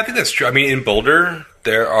 Yeah, I think that's true. I mean, in Boulder,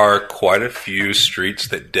 there are quite a few streets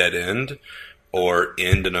that dead end. or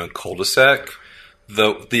end in a cul-de-sac.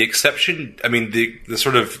 The exception, I mean, the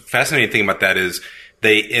sort of fascinating thing about that is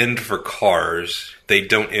they end for cars, they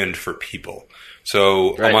don't end for people.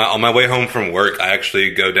 So on my way home from work, I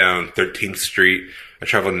actually go down 13th Street. I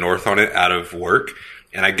travel north on it out of work,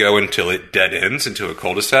 and I go until it dead ends into a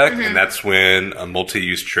cul-de-sac, and that's when a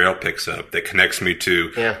multi-use trail picks up that connects me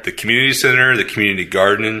to the community center, the community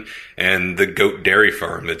garden, and the goat dairy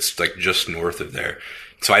farm that's like just north of there.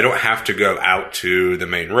 So I don't have to go out to the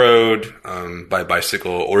main road by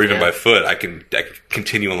bicycle or even by foot. I can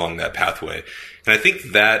continue along that pathway. And I think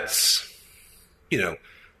that's,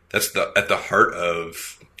 that's at the heart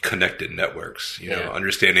of connected networks,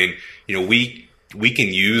 understanding, we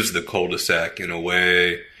can use the cul-de-sac in a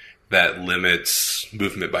way that limits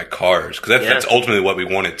movement by cars, because that's ultimately what we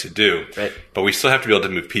want it to do. Right. But we still have to be able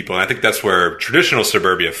to move people, and I think that's where traditional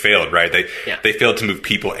suburbia failed. Right? They failed to move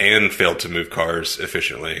people and failed to move cars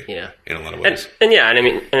efficiently. Yeah. In a lot of ways. And I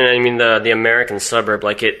mean the American suburb,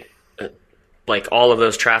 like all of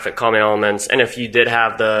those traffic calming elements, and if you did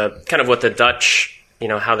have the kind of what the Dutch,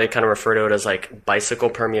 how they kind of refer to it as like bicycle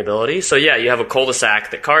permeability. So you have a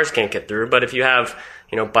cul-de-sac that cars can't get through, but if you have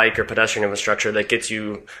bike or pedestrian infrastructure that gets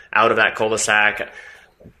you out of that cul-de-sac.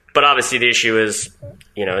 But obviously the issue is,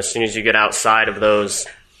 as soon as you get outside of those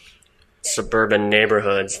suburban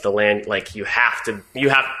neighborhoods, the land, like you have to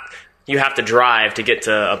drive to get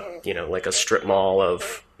to like a strip mall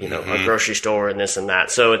of, a grocery store and this and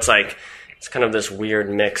that. So it's like, it's kind of this weird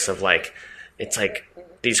mix of like, it's like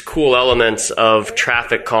these cool elements of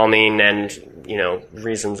traffic calming and,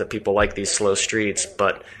 reasons that people like these slow streets,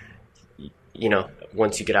 but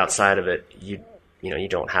once you get outside of it, you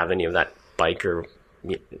don't have any of that bike or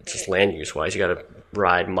just land use wise. You got to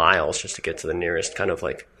ride miles just to get to the nearest kind of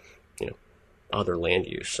like, other land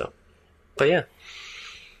use. So, but yeah,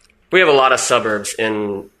 we have a lot of suburbs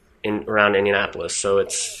in around Indianapolis. So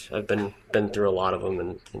I've been through a lot of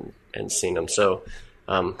them and seen them. So,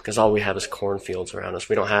 because all we have is cornfields around us.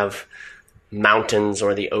 We don't have mountains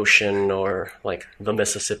or the ocean or like the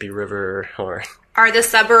Mississippi River or... Are the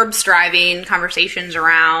suburbs driving conversations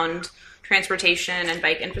around transportation and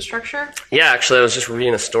bike infrastructure? Yeah, actually, I was just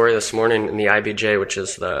reading a story this morning in the IBJ, which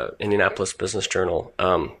is the Indianapolis Business Journal,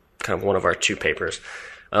 kind of one of our two papers.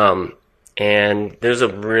 And there's a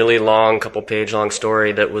really long, couple-page long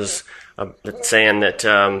story that was saying that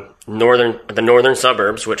the northern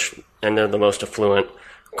suburbs, and they're the most affluent,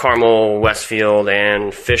 Carmel, Westfield,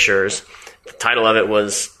 and Fishers, the title of it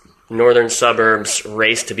was Northern Suburbs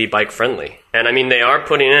Race to be Bike Friendly. And I mean, they are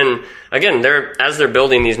putting in, again, as they're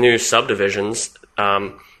building these new subdivisions,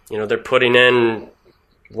 they're putting in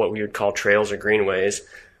what we would call trails or greenways,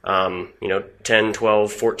 10,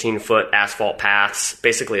 12, 14 foot asphalt paths,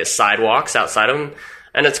 basically as sidewalks outside of them.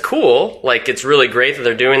 And it's cool. Like, it's really great that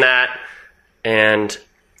they're doing that. And,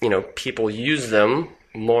 people use them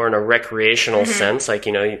more in a recreational sense. Like,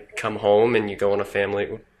 you come home and you go on a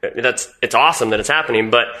family. It's awesome that it's happening,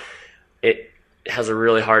 but it has a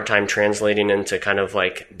really hard time translating into kind of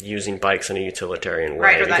like using bikes in a utilitarian way.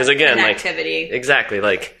 Right, because again, activity. Like, exactly,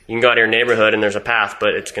 like you can go out of your neighborhood and there's a path,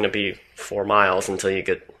 but it's going to be 4 miles until you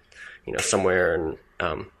get, somewhere,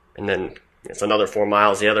 and then it's another 4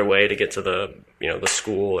 miles the other way to get to the, the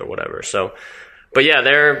school or whatever. So, but yeah,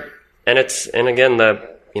 they're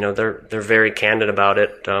very candid about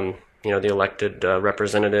it. The elected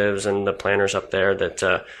representatives and the planners up there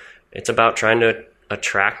that it's about trying to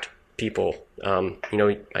attract people,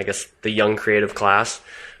 I guess the young creative class,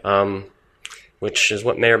 which is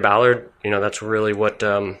what Mayor Ballard, that's really what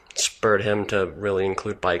spurred him to really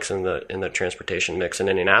include bikes in the transportation mix in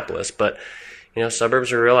Indianapolis. But,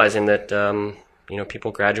 suburbs are realizing that,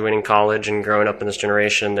 people graduating college and growing up in this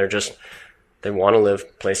generation, they want to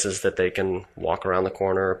live places that they can walk around the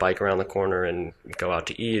corner or bike around the corner and go out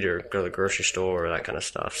to eat or go to the grocery store or that kind of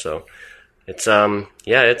stuff. So it's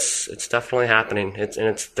it's definitely happening.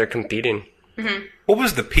 They're competing. Mm-hmm. What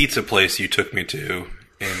was the pizza place you took me to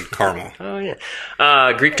in Carmel? Oh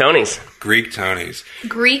yeah, Greek Tony's. Greek Tony's.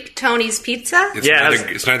 Greek Tony's Pizza.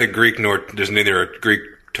 It's neither Greek nor there's neither a Greek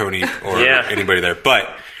Tony or anybody there,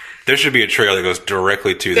 but there should be a trail that goes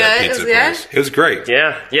directly to that pizza place. It was great.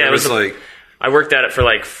 Yeah. It was like. I worked at it for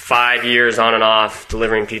like 5 years on and off,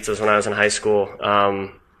 delivering pizzas when I was in high school.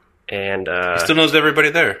 And he still knows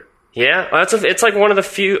everybody there. Yeah, it's like one of the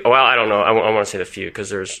few. Well, I don't know. I want to say the few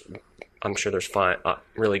because I'm sure there's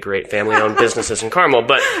really great family-owned businesses in Carmel.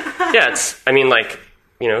 But yeah,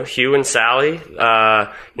 Hugh and Sally,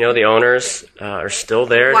 the owners are still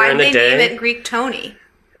there during the day. Why did they name it Greek Tony?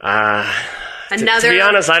 To be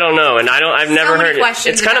honest, I don't know, and I've never heard it.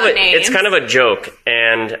 It's kind of a joke,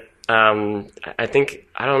 and I think,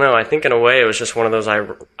 I don't know, I think in a way it was just one of those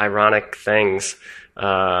ironic things,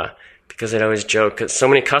 because they'd always joke, because so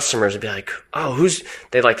many customers would be like, oh,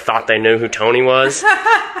 they like thought they knew who Tony was.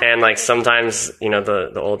 And like sometimes, you know,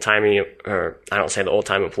 the old timey, or I don't say the old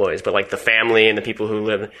time employees, but like the family and the people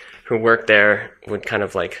who work there would kind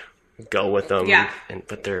of like go with them. Yeah.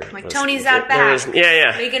 But they're like Tony's out back.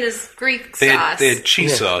 Making his Greek sauce. They had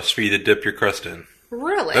cheese sauce for you to dip your crust in.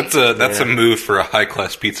 Really? That's a move for a high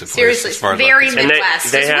class pizza place. Seriously, as far as very I'm concerned.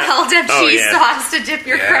 Midwest as well to have cheese sauce to dip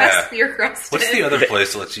your crust. What's the other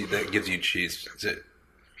place that gives you cheese? Is it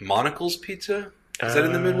Monocle's Pizza? Is that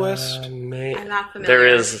in the Midwest? I'm not familiar. There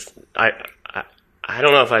is. I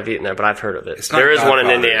don't know if I've eaten there, but I've heard of it. There is one in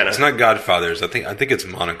Indiana. It's not Godfather's. I think it's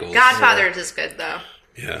Monocle's. Godfather's is good though.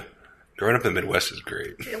 Yeah. Growing up in the Midwest is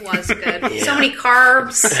great. It was good. So many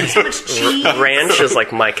carbs, so much cheese. Ranch is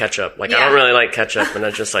like my ketchup. Like, I don't really like ketchup, and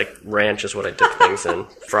it's just like ranch is what I dip things in.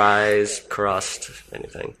 Fries, crust,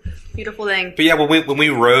 anything. Beautiful thing. But yeah, when we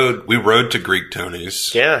rode to Greek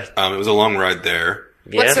Tony's. Yeah. It was a long ride there.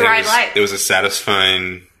 What's the ride like? It was a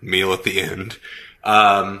satisfying meal at the end.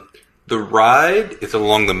 The ride is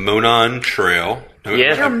along the Monon Trail.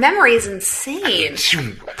 Yeah. Your memory is insane.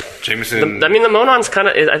 Jamison. The Monon's kind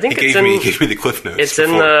of. I think he gave me the Cliff Notes. It's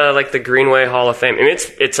in the Greenway Hall of Fame. I mean,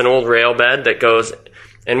 it's an old rail bed that goes.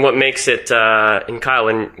 And what makes it, and Kyle,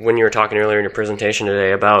 when you were talking earlier in your presentation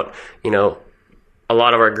today about, you know, a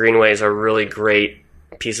lot of our greenways are really great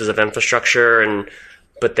pieces of infrastructure,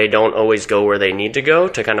 but they don't always go where they need to go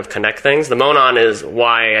to kind of connect things. The Monon is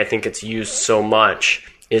why I think it's used so much,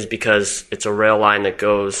 is because it's a rail line that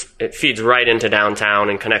it feeds right into downtown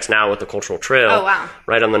and connects now with the Cultural Trail. Oh, wow.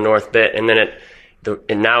 Right on the north bit. And then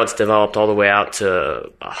and now it's developed all the way out to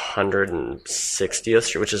 160th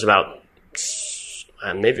Street, which is about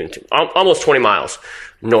almost 20 miles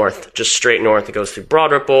north, just straight north. It goes through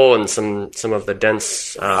Broad Ripple and some of the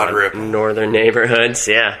dense northern neighborhoods.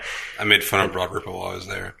 Yeah. I made fun of Broad Ripple while I was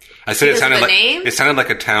there. I said it sounded like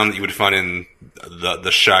a town that you would find in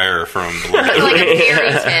the Shire from the Lord of the like Rings. a fairy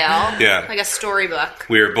tale. Yeah. Like a storybook.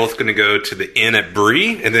 We were both going to go to the inn at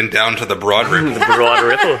Bree and then down to the Broad Ripple. The Broad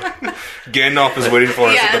Ripple. Gandalf is waiting for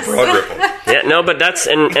us at the Broad Ripple. Yeah, no, but that's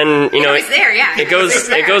and you know, it's there, yeah. It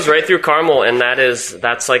goes right through Carmel, and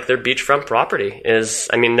that's like their beachfront property.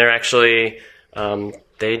 They're actually the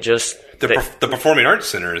Performing Arts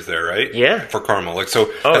Center is there, right? Yeah. For Carmel. That's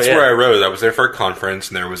where I rode. I was there for a conference,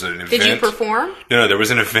 and there was an event. Did you perform? No, there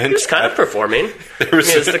was an event. It was kind of performing.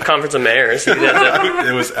 It's the Conference of Mayors.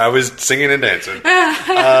 I was singing and dancing.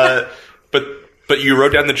 But you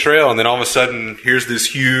rode down the trail, and then all of a sudden, here's this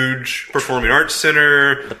huge Performing Arts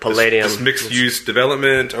Center, the Palladium, this mixed-use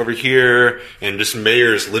development over here, and just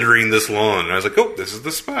mayors littering this lawn. And I was like, "Oh, this is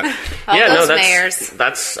the spot." Mayors.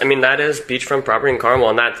 That is beachfront property in Carmel,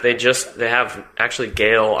 and that they have actually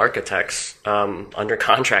Gale Architects under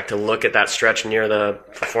contract to look at that stretch near the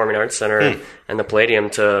Performing Arts Center and the Palladium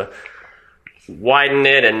to widen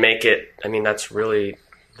it and make it. I mean, that's really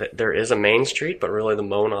there is a main street, but really the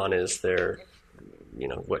Monon is their. You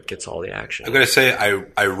know, what gets all the action. I'm going to say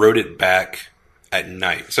I rode it back at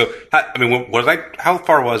night. So, how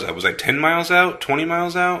far was I? Was I 10 miles out? 20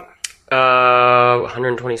 miles out?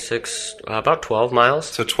 126, about 12 miles.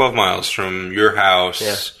 So 12 miles from your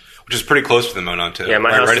house, which is pretty close to the Monon, too. Yeah,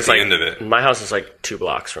 my house right is at the end of it. My house is like 2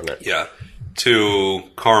 blocks from it. Yeah, to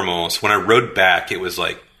Carmel. So when I rode back, it was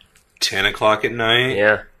like 10 o'clock at night.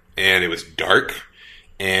 Yeah. And it was dark.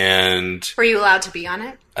 And were you allowed to be on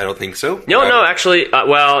it? I don't think so. No, actually,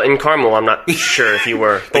 in Carmel, I'm not sure if you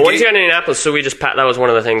were. But once you got in Indianapolis, so we just that was one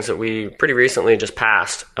of the things that we pretty recently just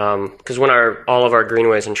passed. Because when all of our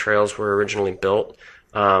greenways and trails were originally built,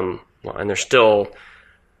 and they're still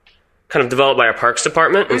kind of developed by our parks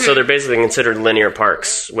department, and so they're basically considered linear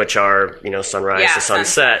parks, which are sunrise to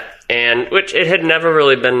sunset, and which it had never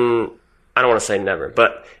really been. I don't want to say never,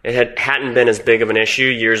 but it hadn't been as big of an issue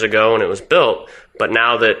years ago when it was built. But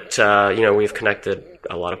now that we've connected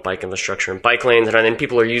a lot of bike infrastructure and bike lanes, and then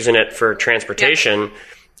people are using it for transportation,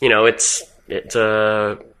 we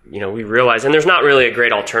realize, and there's not really a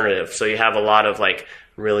great alternative. So you have a lot of like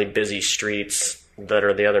really busy streets that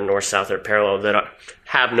are the other north-south that are parallel that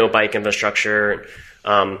have no bike infrastructure,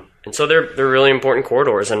 and so they're really important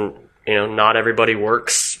corridors. And not everybody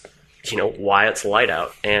works. Why it's light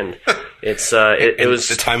out, and it's it was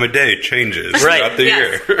the time of day changes right throughout the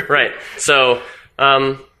year, right? So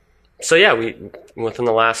we within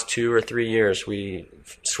the last 2 or 3 years we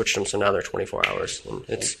switched them, so now they're 24 hours. And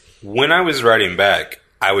it's when I was riding back,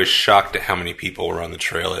 I was shocked at how many people were on the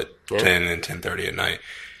trail at 10 and 10:30 at night.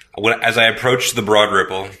 As I approached the Broad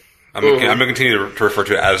Ripple, I'm going to continue to refer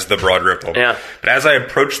to it as the Broad Ripple. Yeah. But as I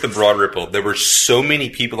approached the Broad Ripple, there were so many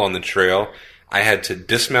people on the trail, I had to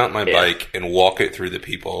dismount my bike and walk it through the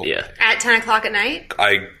people. Yeah. At 10 o'clock at night?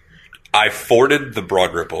 I forded the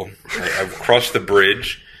Broad Ripple. I crossed the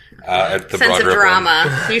bridge at the Broad Ripple. Sense of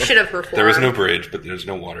drama. You should have performed. There was no bridge, but there's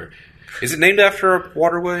no water. Is it named after a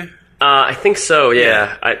waterway? I think so.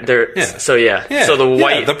 Yeah. So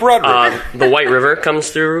the Broad River. The White River comes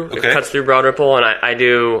through. Okay. It cuts through Broad Ripple, and I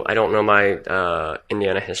don't know my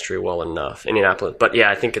Indiana history well enough, Indianapolis, but yeah,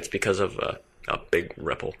 I think it's because of a big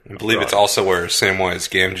ripple. I believe it's also where Samwise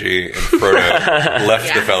Gamgee and Frodo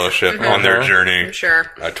left the Fellowship on their journey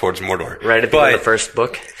towards Mordor. Right at the end of the first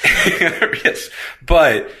book. Yes,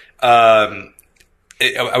 but I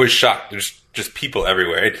was shocked. There's just people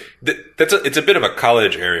everywhere. It's a bit of a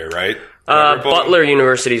college area, right? Butler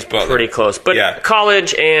University's pretty close, but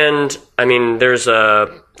college and there's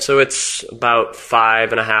so it's about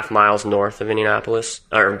 5.5 miles north of Indianapolis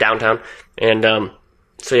or downtown, and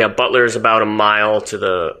Butler is about a mile to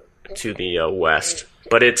the west,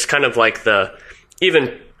 but it's kind of like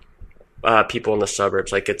people in the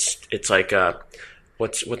suburbs, like it's like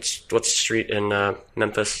what's the street in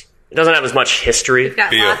Memphis? It doesn't have as much history.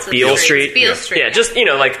 Beale Street. Beale Street. Yeah, just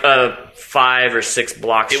like a 5 or 6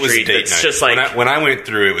 block street. It was date night. Just like when I went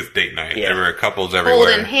through, it was date night. Yeah. There were couples everywhere,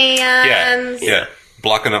 holding hands. Yeah,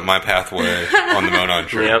 blocking up my pathway on the Monon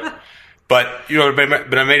Trail. Yep. But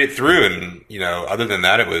I made it through, and other than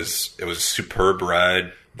that, it was a superb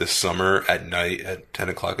ride this summer at night at 10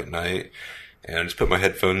 o'clock at night, and I just put my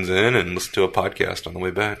headphones in and listened to a podcast on the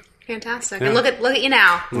way back. Fantastic. Yeah. And look at you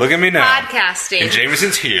now. Look at me now. Podcasting. And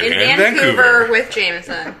Jamison's here in Vancouver with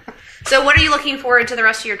Jamison. So what are you looking forward to the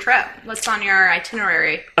rest of your trip? What's on your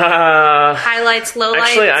itinerary? Highlights, lowlights?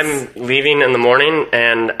 Actually, I'm leaving in the morning,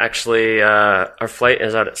 and actually our flight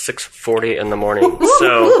is out at 6:40 in the morning.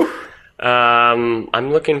 So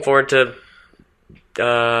I'm looking forward to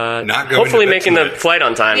hopefully making the flight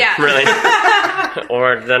on time. Yeah. Really.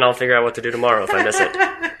 Or then I'll figure out what to do tomorrow if I miss it.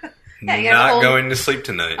 Yeah, not going to sleep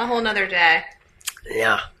tonight. A whole nother day.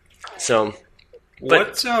 Yeah. So,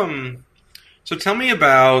 so tell me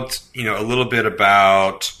about, a little bit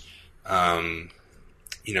about,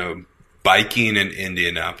 biking in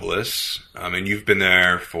Indianapolis. And you've been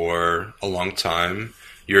there for a long time.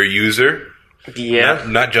 You're a user. Yeah.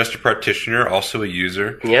 Not just a practitioner, also a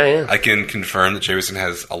user. Yeah. I can confirm that Jamison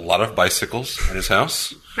has a lot of bicycles in his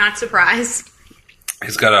house. Not surprised.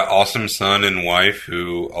 He's got an awesome son and wife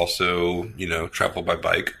who also, travel by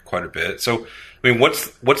bike quite a bit. So,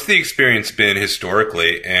 what's the experience been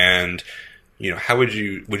historically, and how would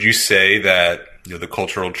you say that the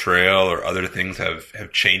cultural trail or other things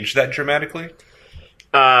have changed that dramatically?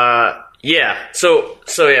 Yeah. So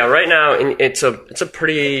yeah. Right now, it's a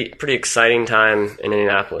pretty exciting time in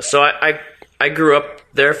Indianapolis. So I grew up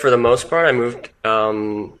there for the most part. I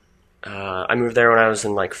moved there when I was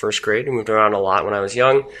in first grade. I moved around a lot when I was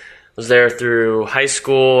young. I was there through high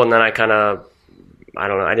school, and then I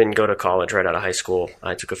didn't go to college right out of high school.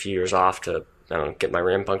 I took a few years off to get my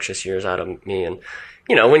rambunctious years out of me. And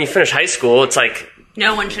when you finish high school, it's like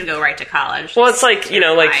no one should go right to college. Well, it's like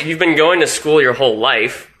you've been going to school your whole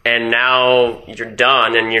life, and now you're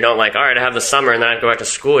done, and you don't all right, I have the summer, and then I go back to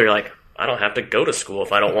school. You're like, I don't have to go to school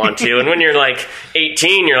if I don't want to. And when you're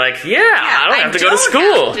 18, you're like, I don't have to go to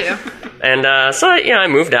school. And I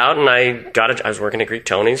moved out, and I was working at Greek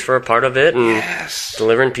Tony's for a part of it, and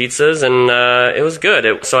delivering pizzas, and it was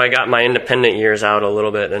good. So I got my independent years out a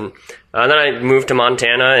little bit, and then I moved to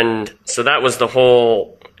Montana, and so that was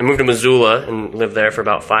I moved to Missoula and lived there for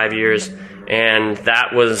about 5 years, and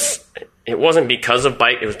it wasn't because of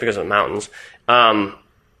bike, it was because of mountains.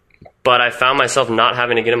 But I found myself not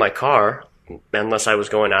having to get in my car unless I was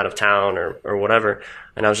going out of town or whatever.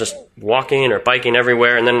 And I was just walking or biking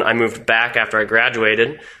everywhere. And then I moved back after I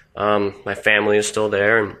graduated. My family is still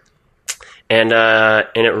there. And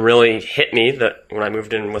it really hit me that when I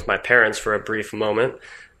moved in with my parents for a brief moment,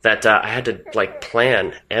 that I had to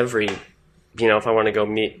plan every, if I want to go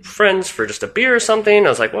meet friends for just a beer or something. I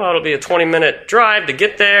was like, well, it'll be a 20-minute drive to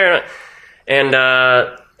get there. And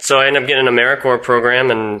so I ended up getting an AmeriCorps program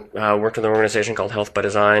and worked with an organization called Health by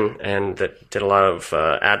Design, and that did a lot of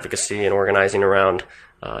advocacy and organizing around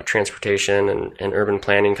transportation and urban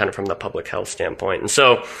planning, kind of from the public health standpoint. And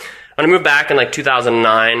so when I moved back in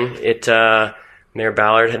 2009, Mayor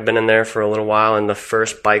Ballard had been in there for a little while, and the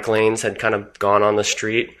first bike lanes had kind of gone on the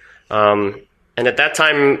street. And at that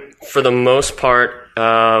time, for the most part,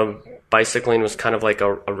 bicycling was kind of like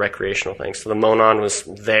a recreational thing. So the Monon was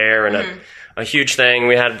there and a huge thing.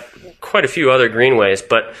 We had quite a few other greenways,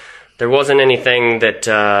 but there wasn't anything that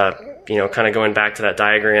kind of going back to that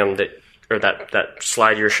diagram that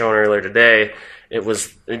slide you were showing earlier today, it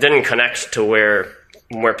didn't connect to where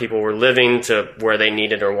people were living to where they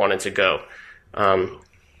needed or wanted to go.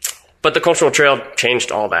 But the cultural trail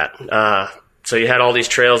changed all that. So you had all these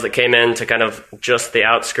trails that came in to kind of just the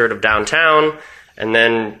outskirt of downtown, and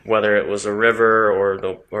then whether it was a river or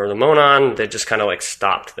the Monon, they just kind of like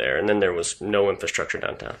stopped there, and then there was no infrastructure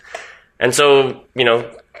downtown. And so,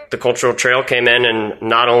 the cultural trail came in and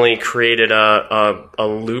not only created a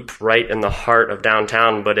loop right in the heart of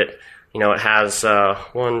downtown, but it has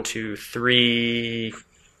 1, 2, 3,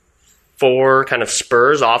 4 kind of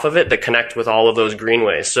spurs off of it that connect with all of those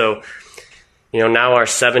greenways. So, now our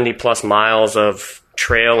 70 plus miles of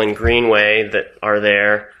trail and greenway that are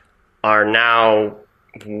there are now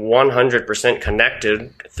 100%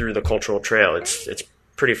 connected through the cultural trail. It's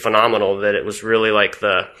pretty phenomenal that it was really like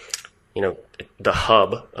the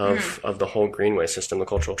hub of the whole greenway system. The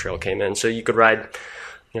cultural trail came in, so you could ride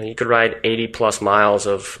 80 plus miles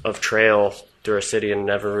of trail through a city and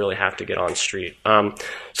never really have to get on street. So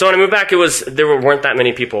when I moved back, there weren't that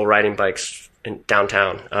many people riding bikes in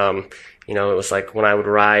downtown. It was like when I would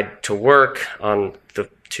ride to work on the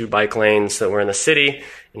 2 bike lanes that were in the city,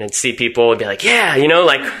 and I'd see people and be like, yeah,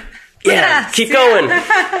 keep going.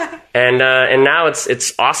 And now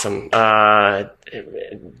it's awesome.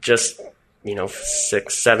 Just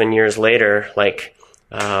 6-7 years later, like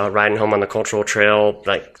riding home on the cultural trail,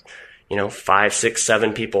 like 5, 6,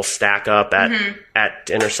 7 people stack up at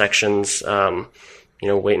intersections,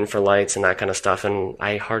 waiting for lights and that kind of stuff. And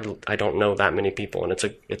I don't know that many people, and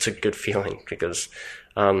it's a good feeling because.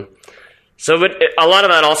 But a lot of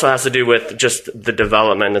that also has to do with just the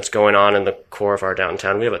development that's going on in the core of our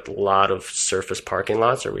downtown. We have a lot of surface parking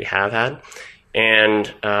lots, or we have had,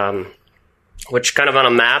 and which kind of on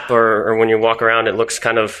a map or when you walk around, it looks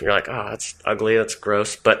kind of, you're like, oh, that's ugly, that's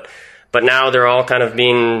gross. But now they're all kind of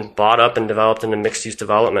being bought up and developed into mixed-use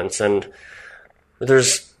developments, and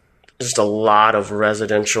there's just a lot of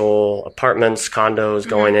residential apartments, condos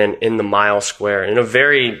going in the mile square in a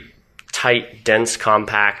very tight, dense,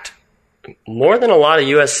 compact. More than a lot of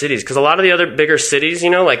U.S. cities, because a lot of the other bigger cities,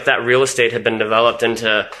 like that real estate had been developed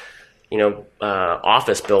into,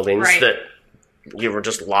 office buildings that you were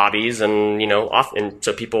just lobbies and, and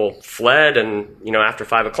so people fled and, after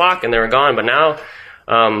 5 o'clock and they were gone. But now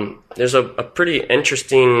there's a pretty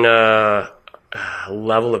interesting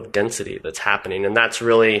level of density that's happening. And that's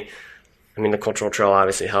really, the cultural trail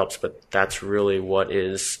obviously helps, but that's really what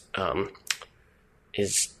is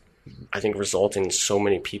I think resulting in so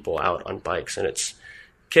many people out on bikes, and it's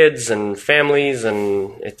kids and families,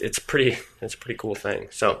 and it's a pretty cool thing.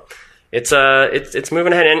 So it's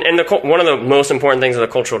moving ahead, and one of the most important things that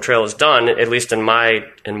the cultural trail has done, at least in my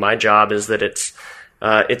job, is that it's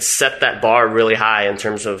set that bar really high in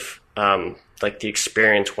terms of like the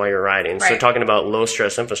experience while you're riding. Right. So talking about low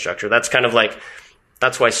stress infrastructure, that's kind of like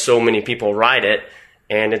that's why so many people ride it,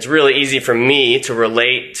 and it's really easy for me to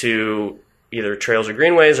relate to either trails or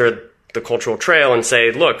greenways or the cultural trail and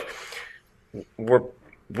say, look,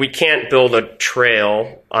 we can't build a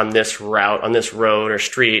trail on this route, on this road or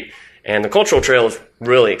street, and the cultural trail is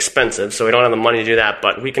really expensive, so we don't have the money to do that,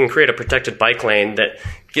 but we can create a protected bike lane that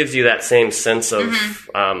gives you that same sense of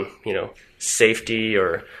safety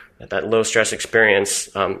or that low stress experience.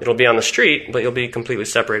 It'll be on the street, but you'll be completely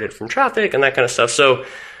separated from traffic and that kind of stuff. So,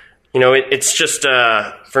 it's just,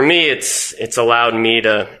 for me, it's allowed me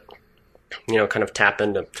to kind of tap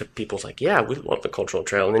into people's like, yeah, we love the cultural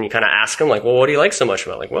trail. And then you kind of ask them like, well, what do you like so much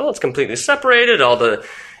about it? Like, well, it's completely separated. All the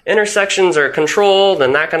intersections are controlled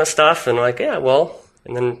and that kind of stuff. And like, yeah, well,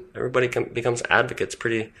 and then everybody becomes advocates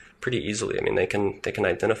pretty easily. They can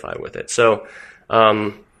identify with it. So,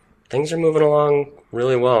 things are moving along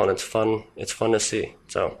really well, and it's fun to see.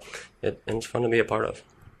 So it's fun to be a part of.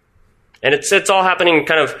 And it's all happening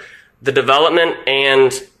kind of the development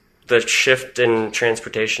and the shift in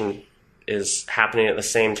transportation is happening at the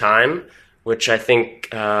same time, which I think,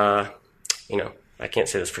 I can't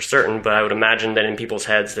say this for certain, but I would imagine that in people's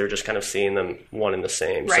heads, they're just kind of seeing them one and the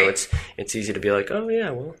same. Right. So it's easy to be like, oh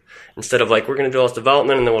yeah, well, instead of like, we're going to do all this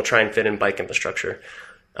development and then we'll try and fit in bike infrastructure.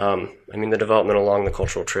 The development along the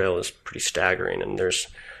cultural trail is pretty staggering, and there's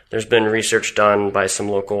been research done by some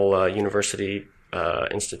local university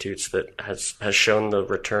institutes that has shown the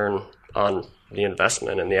return on the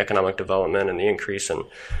investment and the economic development and the increase in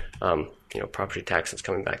property taxes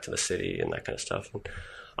coming back to the city and that kind of stuff, and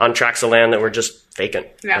on tracts of land that were just vacant.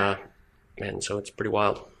 Yeah. And so it's pretty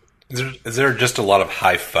wild. Is there just a lot of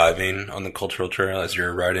high-fiving on the cultural trail as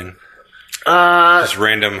you're riding? Just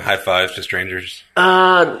random high fives to strangers?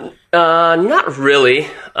 Not really.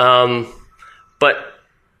 But,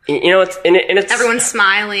 it's everyone's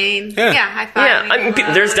smiling. Yeah, high fiving. Yeah, I mean,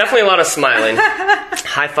 there's definitely a lot of smiling,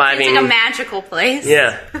 high fiving. It's like a magical place.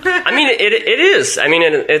 Yeah, I mean it is. I mean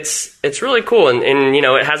it's really cool, and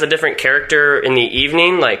it has a different character in the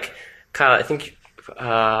evening. Like Kyle, I think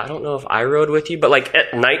I don't know if I rode with you, but like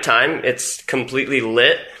at nighttime, it's completely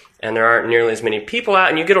lit, and there aren't nearly as many people out,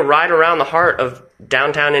 and you get a ride around the heart of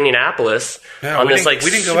downtown Indianapolis on this like.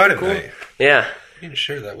 We didn't go out at night. Yeah. You didn't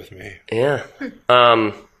share that with me. Yeah.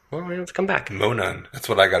 Well, we have to come back. Monon. That's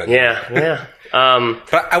what I got to do. Yeah.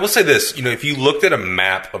 But I will say this, if you looked at a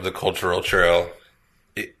map of the cultural trail,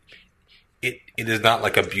 it is not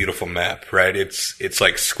like a beautiful map, right? It's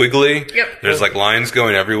like squiggly. Yep. There's like lines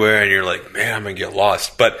going everywhere, and you're like, man, I'm going to get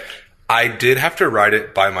lost. But I did have to ride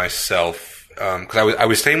it by myself because I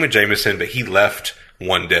was staying with Jamison, but he left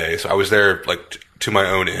one day. So I was there like to my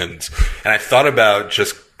own ends. And I thought about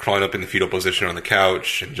just crawling up in the fetal position on the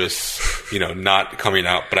couch and just, not coming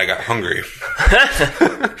out, but I got hungry.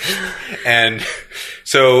 And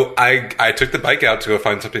so I took the bike out to go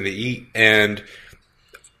find something to eat, and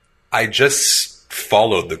I just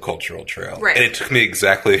followed the cultural trail. Right. And it took me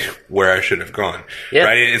exactly where I should have gone. Yeah.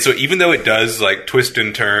 Right. And so even though it does like twist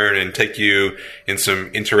and turn and take you in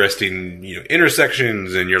some interesting,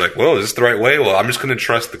 intersections, and you're like, well, is this the right way? Well, I'm just going to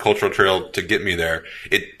trust the cultural trail to get me there.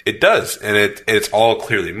 It does. And it's all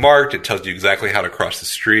clearly marked. It tells you exactly how to cross the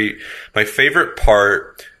street. My favorite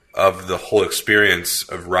part of the whole experience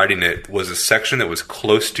of riding it was a section that was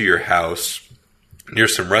close to your house near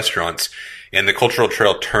some restaurants. And the cultural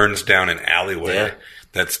trail turns down an alleyway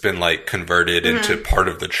that's been like converted into part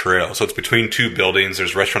of the trail. So it's between two buildings.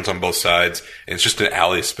 There's restaurants on both sides, and it's just an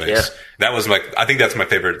alley space. Yeah. That was I think that's my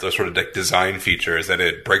favorite sort of like design feature, is that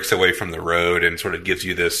it breaks away from the road and sort of gives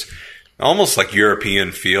you this almost like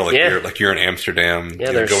European feel, like you're in Amsterdam,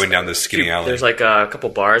 going down this skinny alley. There's like a couple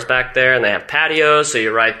bars back there, and they have patios, so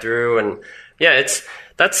you ride through, and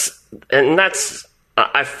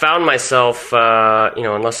I found myself,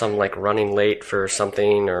 unless I'm like running late for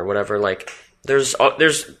something or whatever, like there's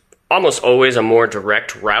almost always a more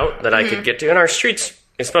direct route that I could get to. And our streets,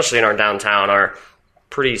 especially in our downtown, are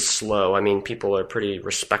pretty slow. I mean, people are pretty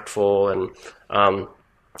respectful, and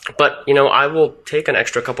but I will take an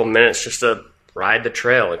extra couple minutes just to ride the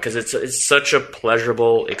trail, because it's such a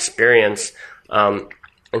pleasurable experience, and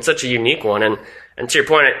such a unique one. And to your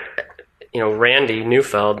point, Randy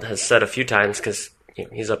Neufeld has said a few times, because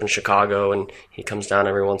he's up in Chicago and he comes down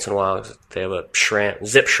every once in a while. They have a SRAM.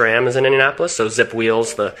 Zip SRAM is in Indianapolis. So Zip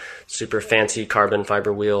wheels, the super fancy carbon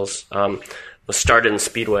fiber wheels, was started in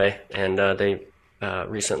Speedway, and they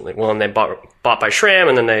recently, and they bought by SRAM,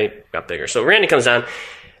 and then they got bigger. So Randy comes down,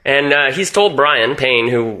 and he's told Brian Payne,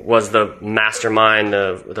 who was the mastermind,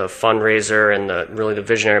 the fundraiser, and really the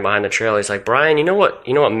visionary behind the trail. He's like, Brian, you know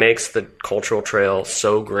what makes the cultural trail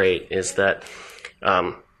so great is that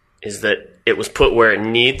it was put where it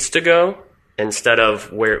needs to go instead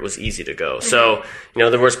of where it was easy to go. So,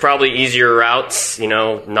 there was probably easier routes,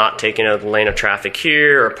 not taking a lane of traffic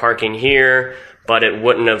here or parking here, but it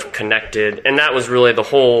wouldn't have connected. And that was really the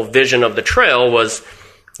whole vision of the trail was,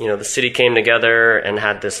 the city came together and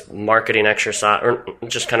had this marketing exercise, or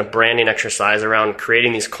just kind of branding exercise around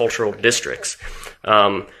creating these cultural districts.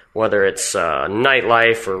 Whether it's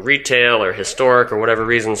nightlife or retail or historic or whatever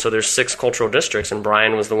reason. So there's 6 cultural districts, and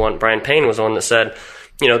Brian Payne was the one that said,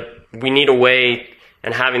 we need a way,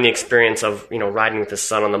 and having the experience of, riding with his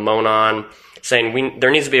son on the Monon, saying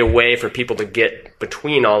there needs to be a way for people to get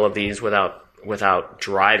between all of these without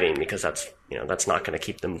driving, because that's not going to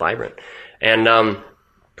keep them vibrant. And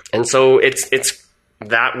so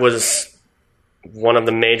that was one of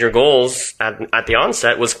the major goals at the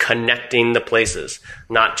onset, was connecting the places,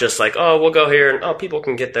 not just like, oh, we'll go here and people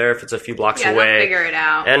can get there if it's a few blocks away. They'll figure it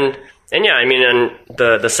out. And yeah, I mean, and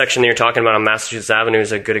the section that you're talking about on Massachusetts Avenue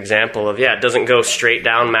is a good example of, it doesn't go straight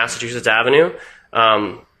down Massachusetts Avenue,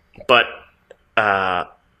 but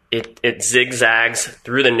it zigzags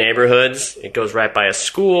through the neighborhoods. It goes right by a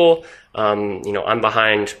school. I'm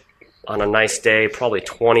behind, on a nice day, probably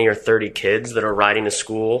 20 or 30 kids that are riding to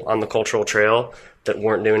school on the cultural trail that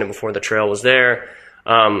weren't doing it before the trail was there.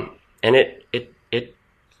 And it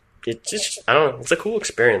just, I don't know, it's a cool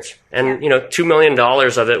experience. And, $2 million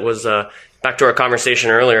of it was, back to our conversation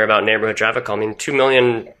earlier about neighborhood traffic calming, $2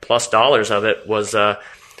 million plus of it was, of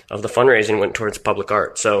the fundraising went towards public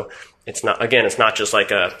art. So it's not just like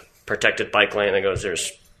a protected bike lane that goes,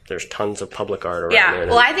 there's there's tons of public art around Yeah, there.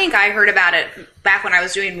 well, I think I heard about it back when I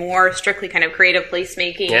was doing more strictly kind of creative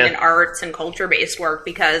placemaking and arts and culture-based work,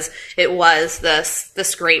 because it was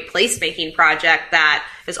this great placemaking project that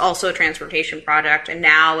is also a transportation project and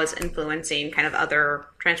now is influencing kind of other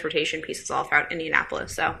transportation pieces all throughout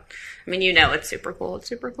Indianapolis. So, I mean, it's super cool. It's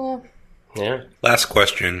super cool. Yeah. Last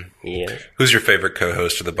question. Yeah. Who's your favorite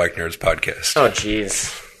co-host of the Bike Nerds podcast? Oh,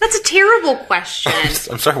 jeez. That's a terrible question.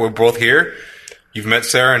 I'm sorry, we're both here. You've met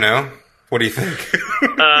Sarah now. What do you think?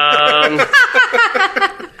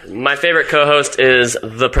 My favorite co-host is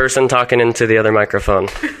the person talking into the other microphone.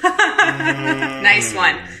 Nice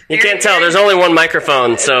one. You can't tell. There's only one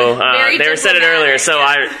microphone, so they said it earlier. So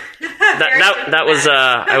I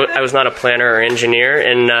was not a planner or engineer,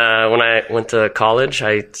 and when I went to college,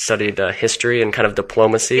 I studied history and kind of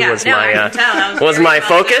diplomacy was my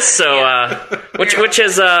focus. So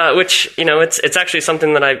it's actually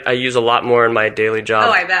something that I use a lot more in my daily job.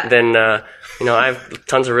 Oh, I bet. Than I have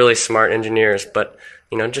tons of really smart engineers, but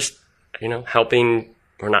helping,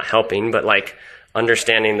 or not helping, but like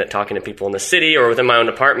understanding that talking to people in the city or within my own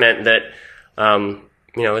department that,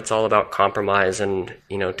 it's all about compromise and,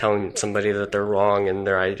 telling somebody that they're wrong and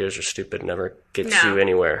their ideas are stupid never gets you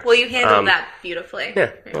anywhere. Well, you handled that beautifully.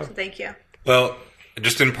 Yeah. So thank you. Well,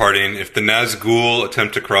 just in parting, if the Nazgul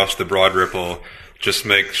attempt to cross the Broad Ripple, just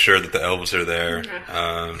make sure that the elves are there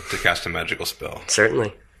to cast a magical spell.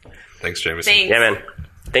 Certainly. Thanks, Jamison. Thanks. Yeah, man.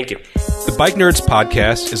 Thank you. The Bike Nerds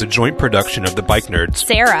podcast is a joint production of the Bike Nerds,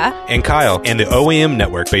 Sarah, and Kyle, and the OAM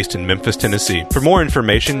Network based in Memphis, Tennessee. For more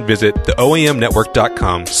information, visit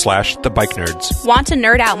theoamnetwork.com/thebikenerds. Want to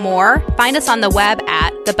nerd out more? Find us on the web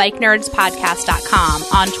at thebikenerdspodcast.com,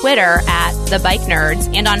 on Twitter at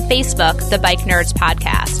thebikenerds, and on Facebook, The Bike Nerds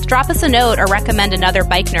Podcast. Drop us a note or recommend another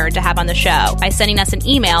bike nerd to have on the show by sending us an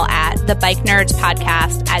email at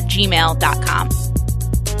thebikenerdspodcast@gmail.com.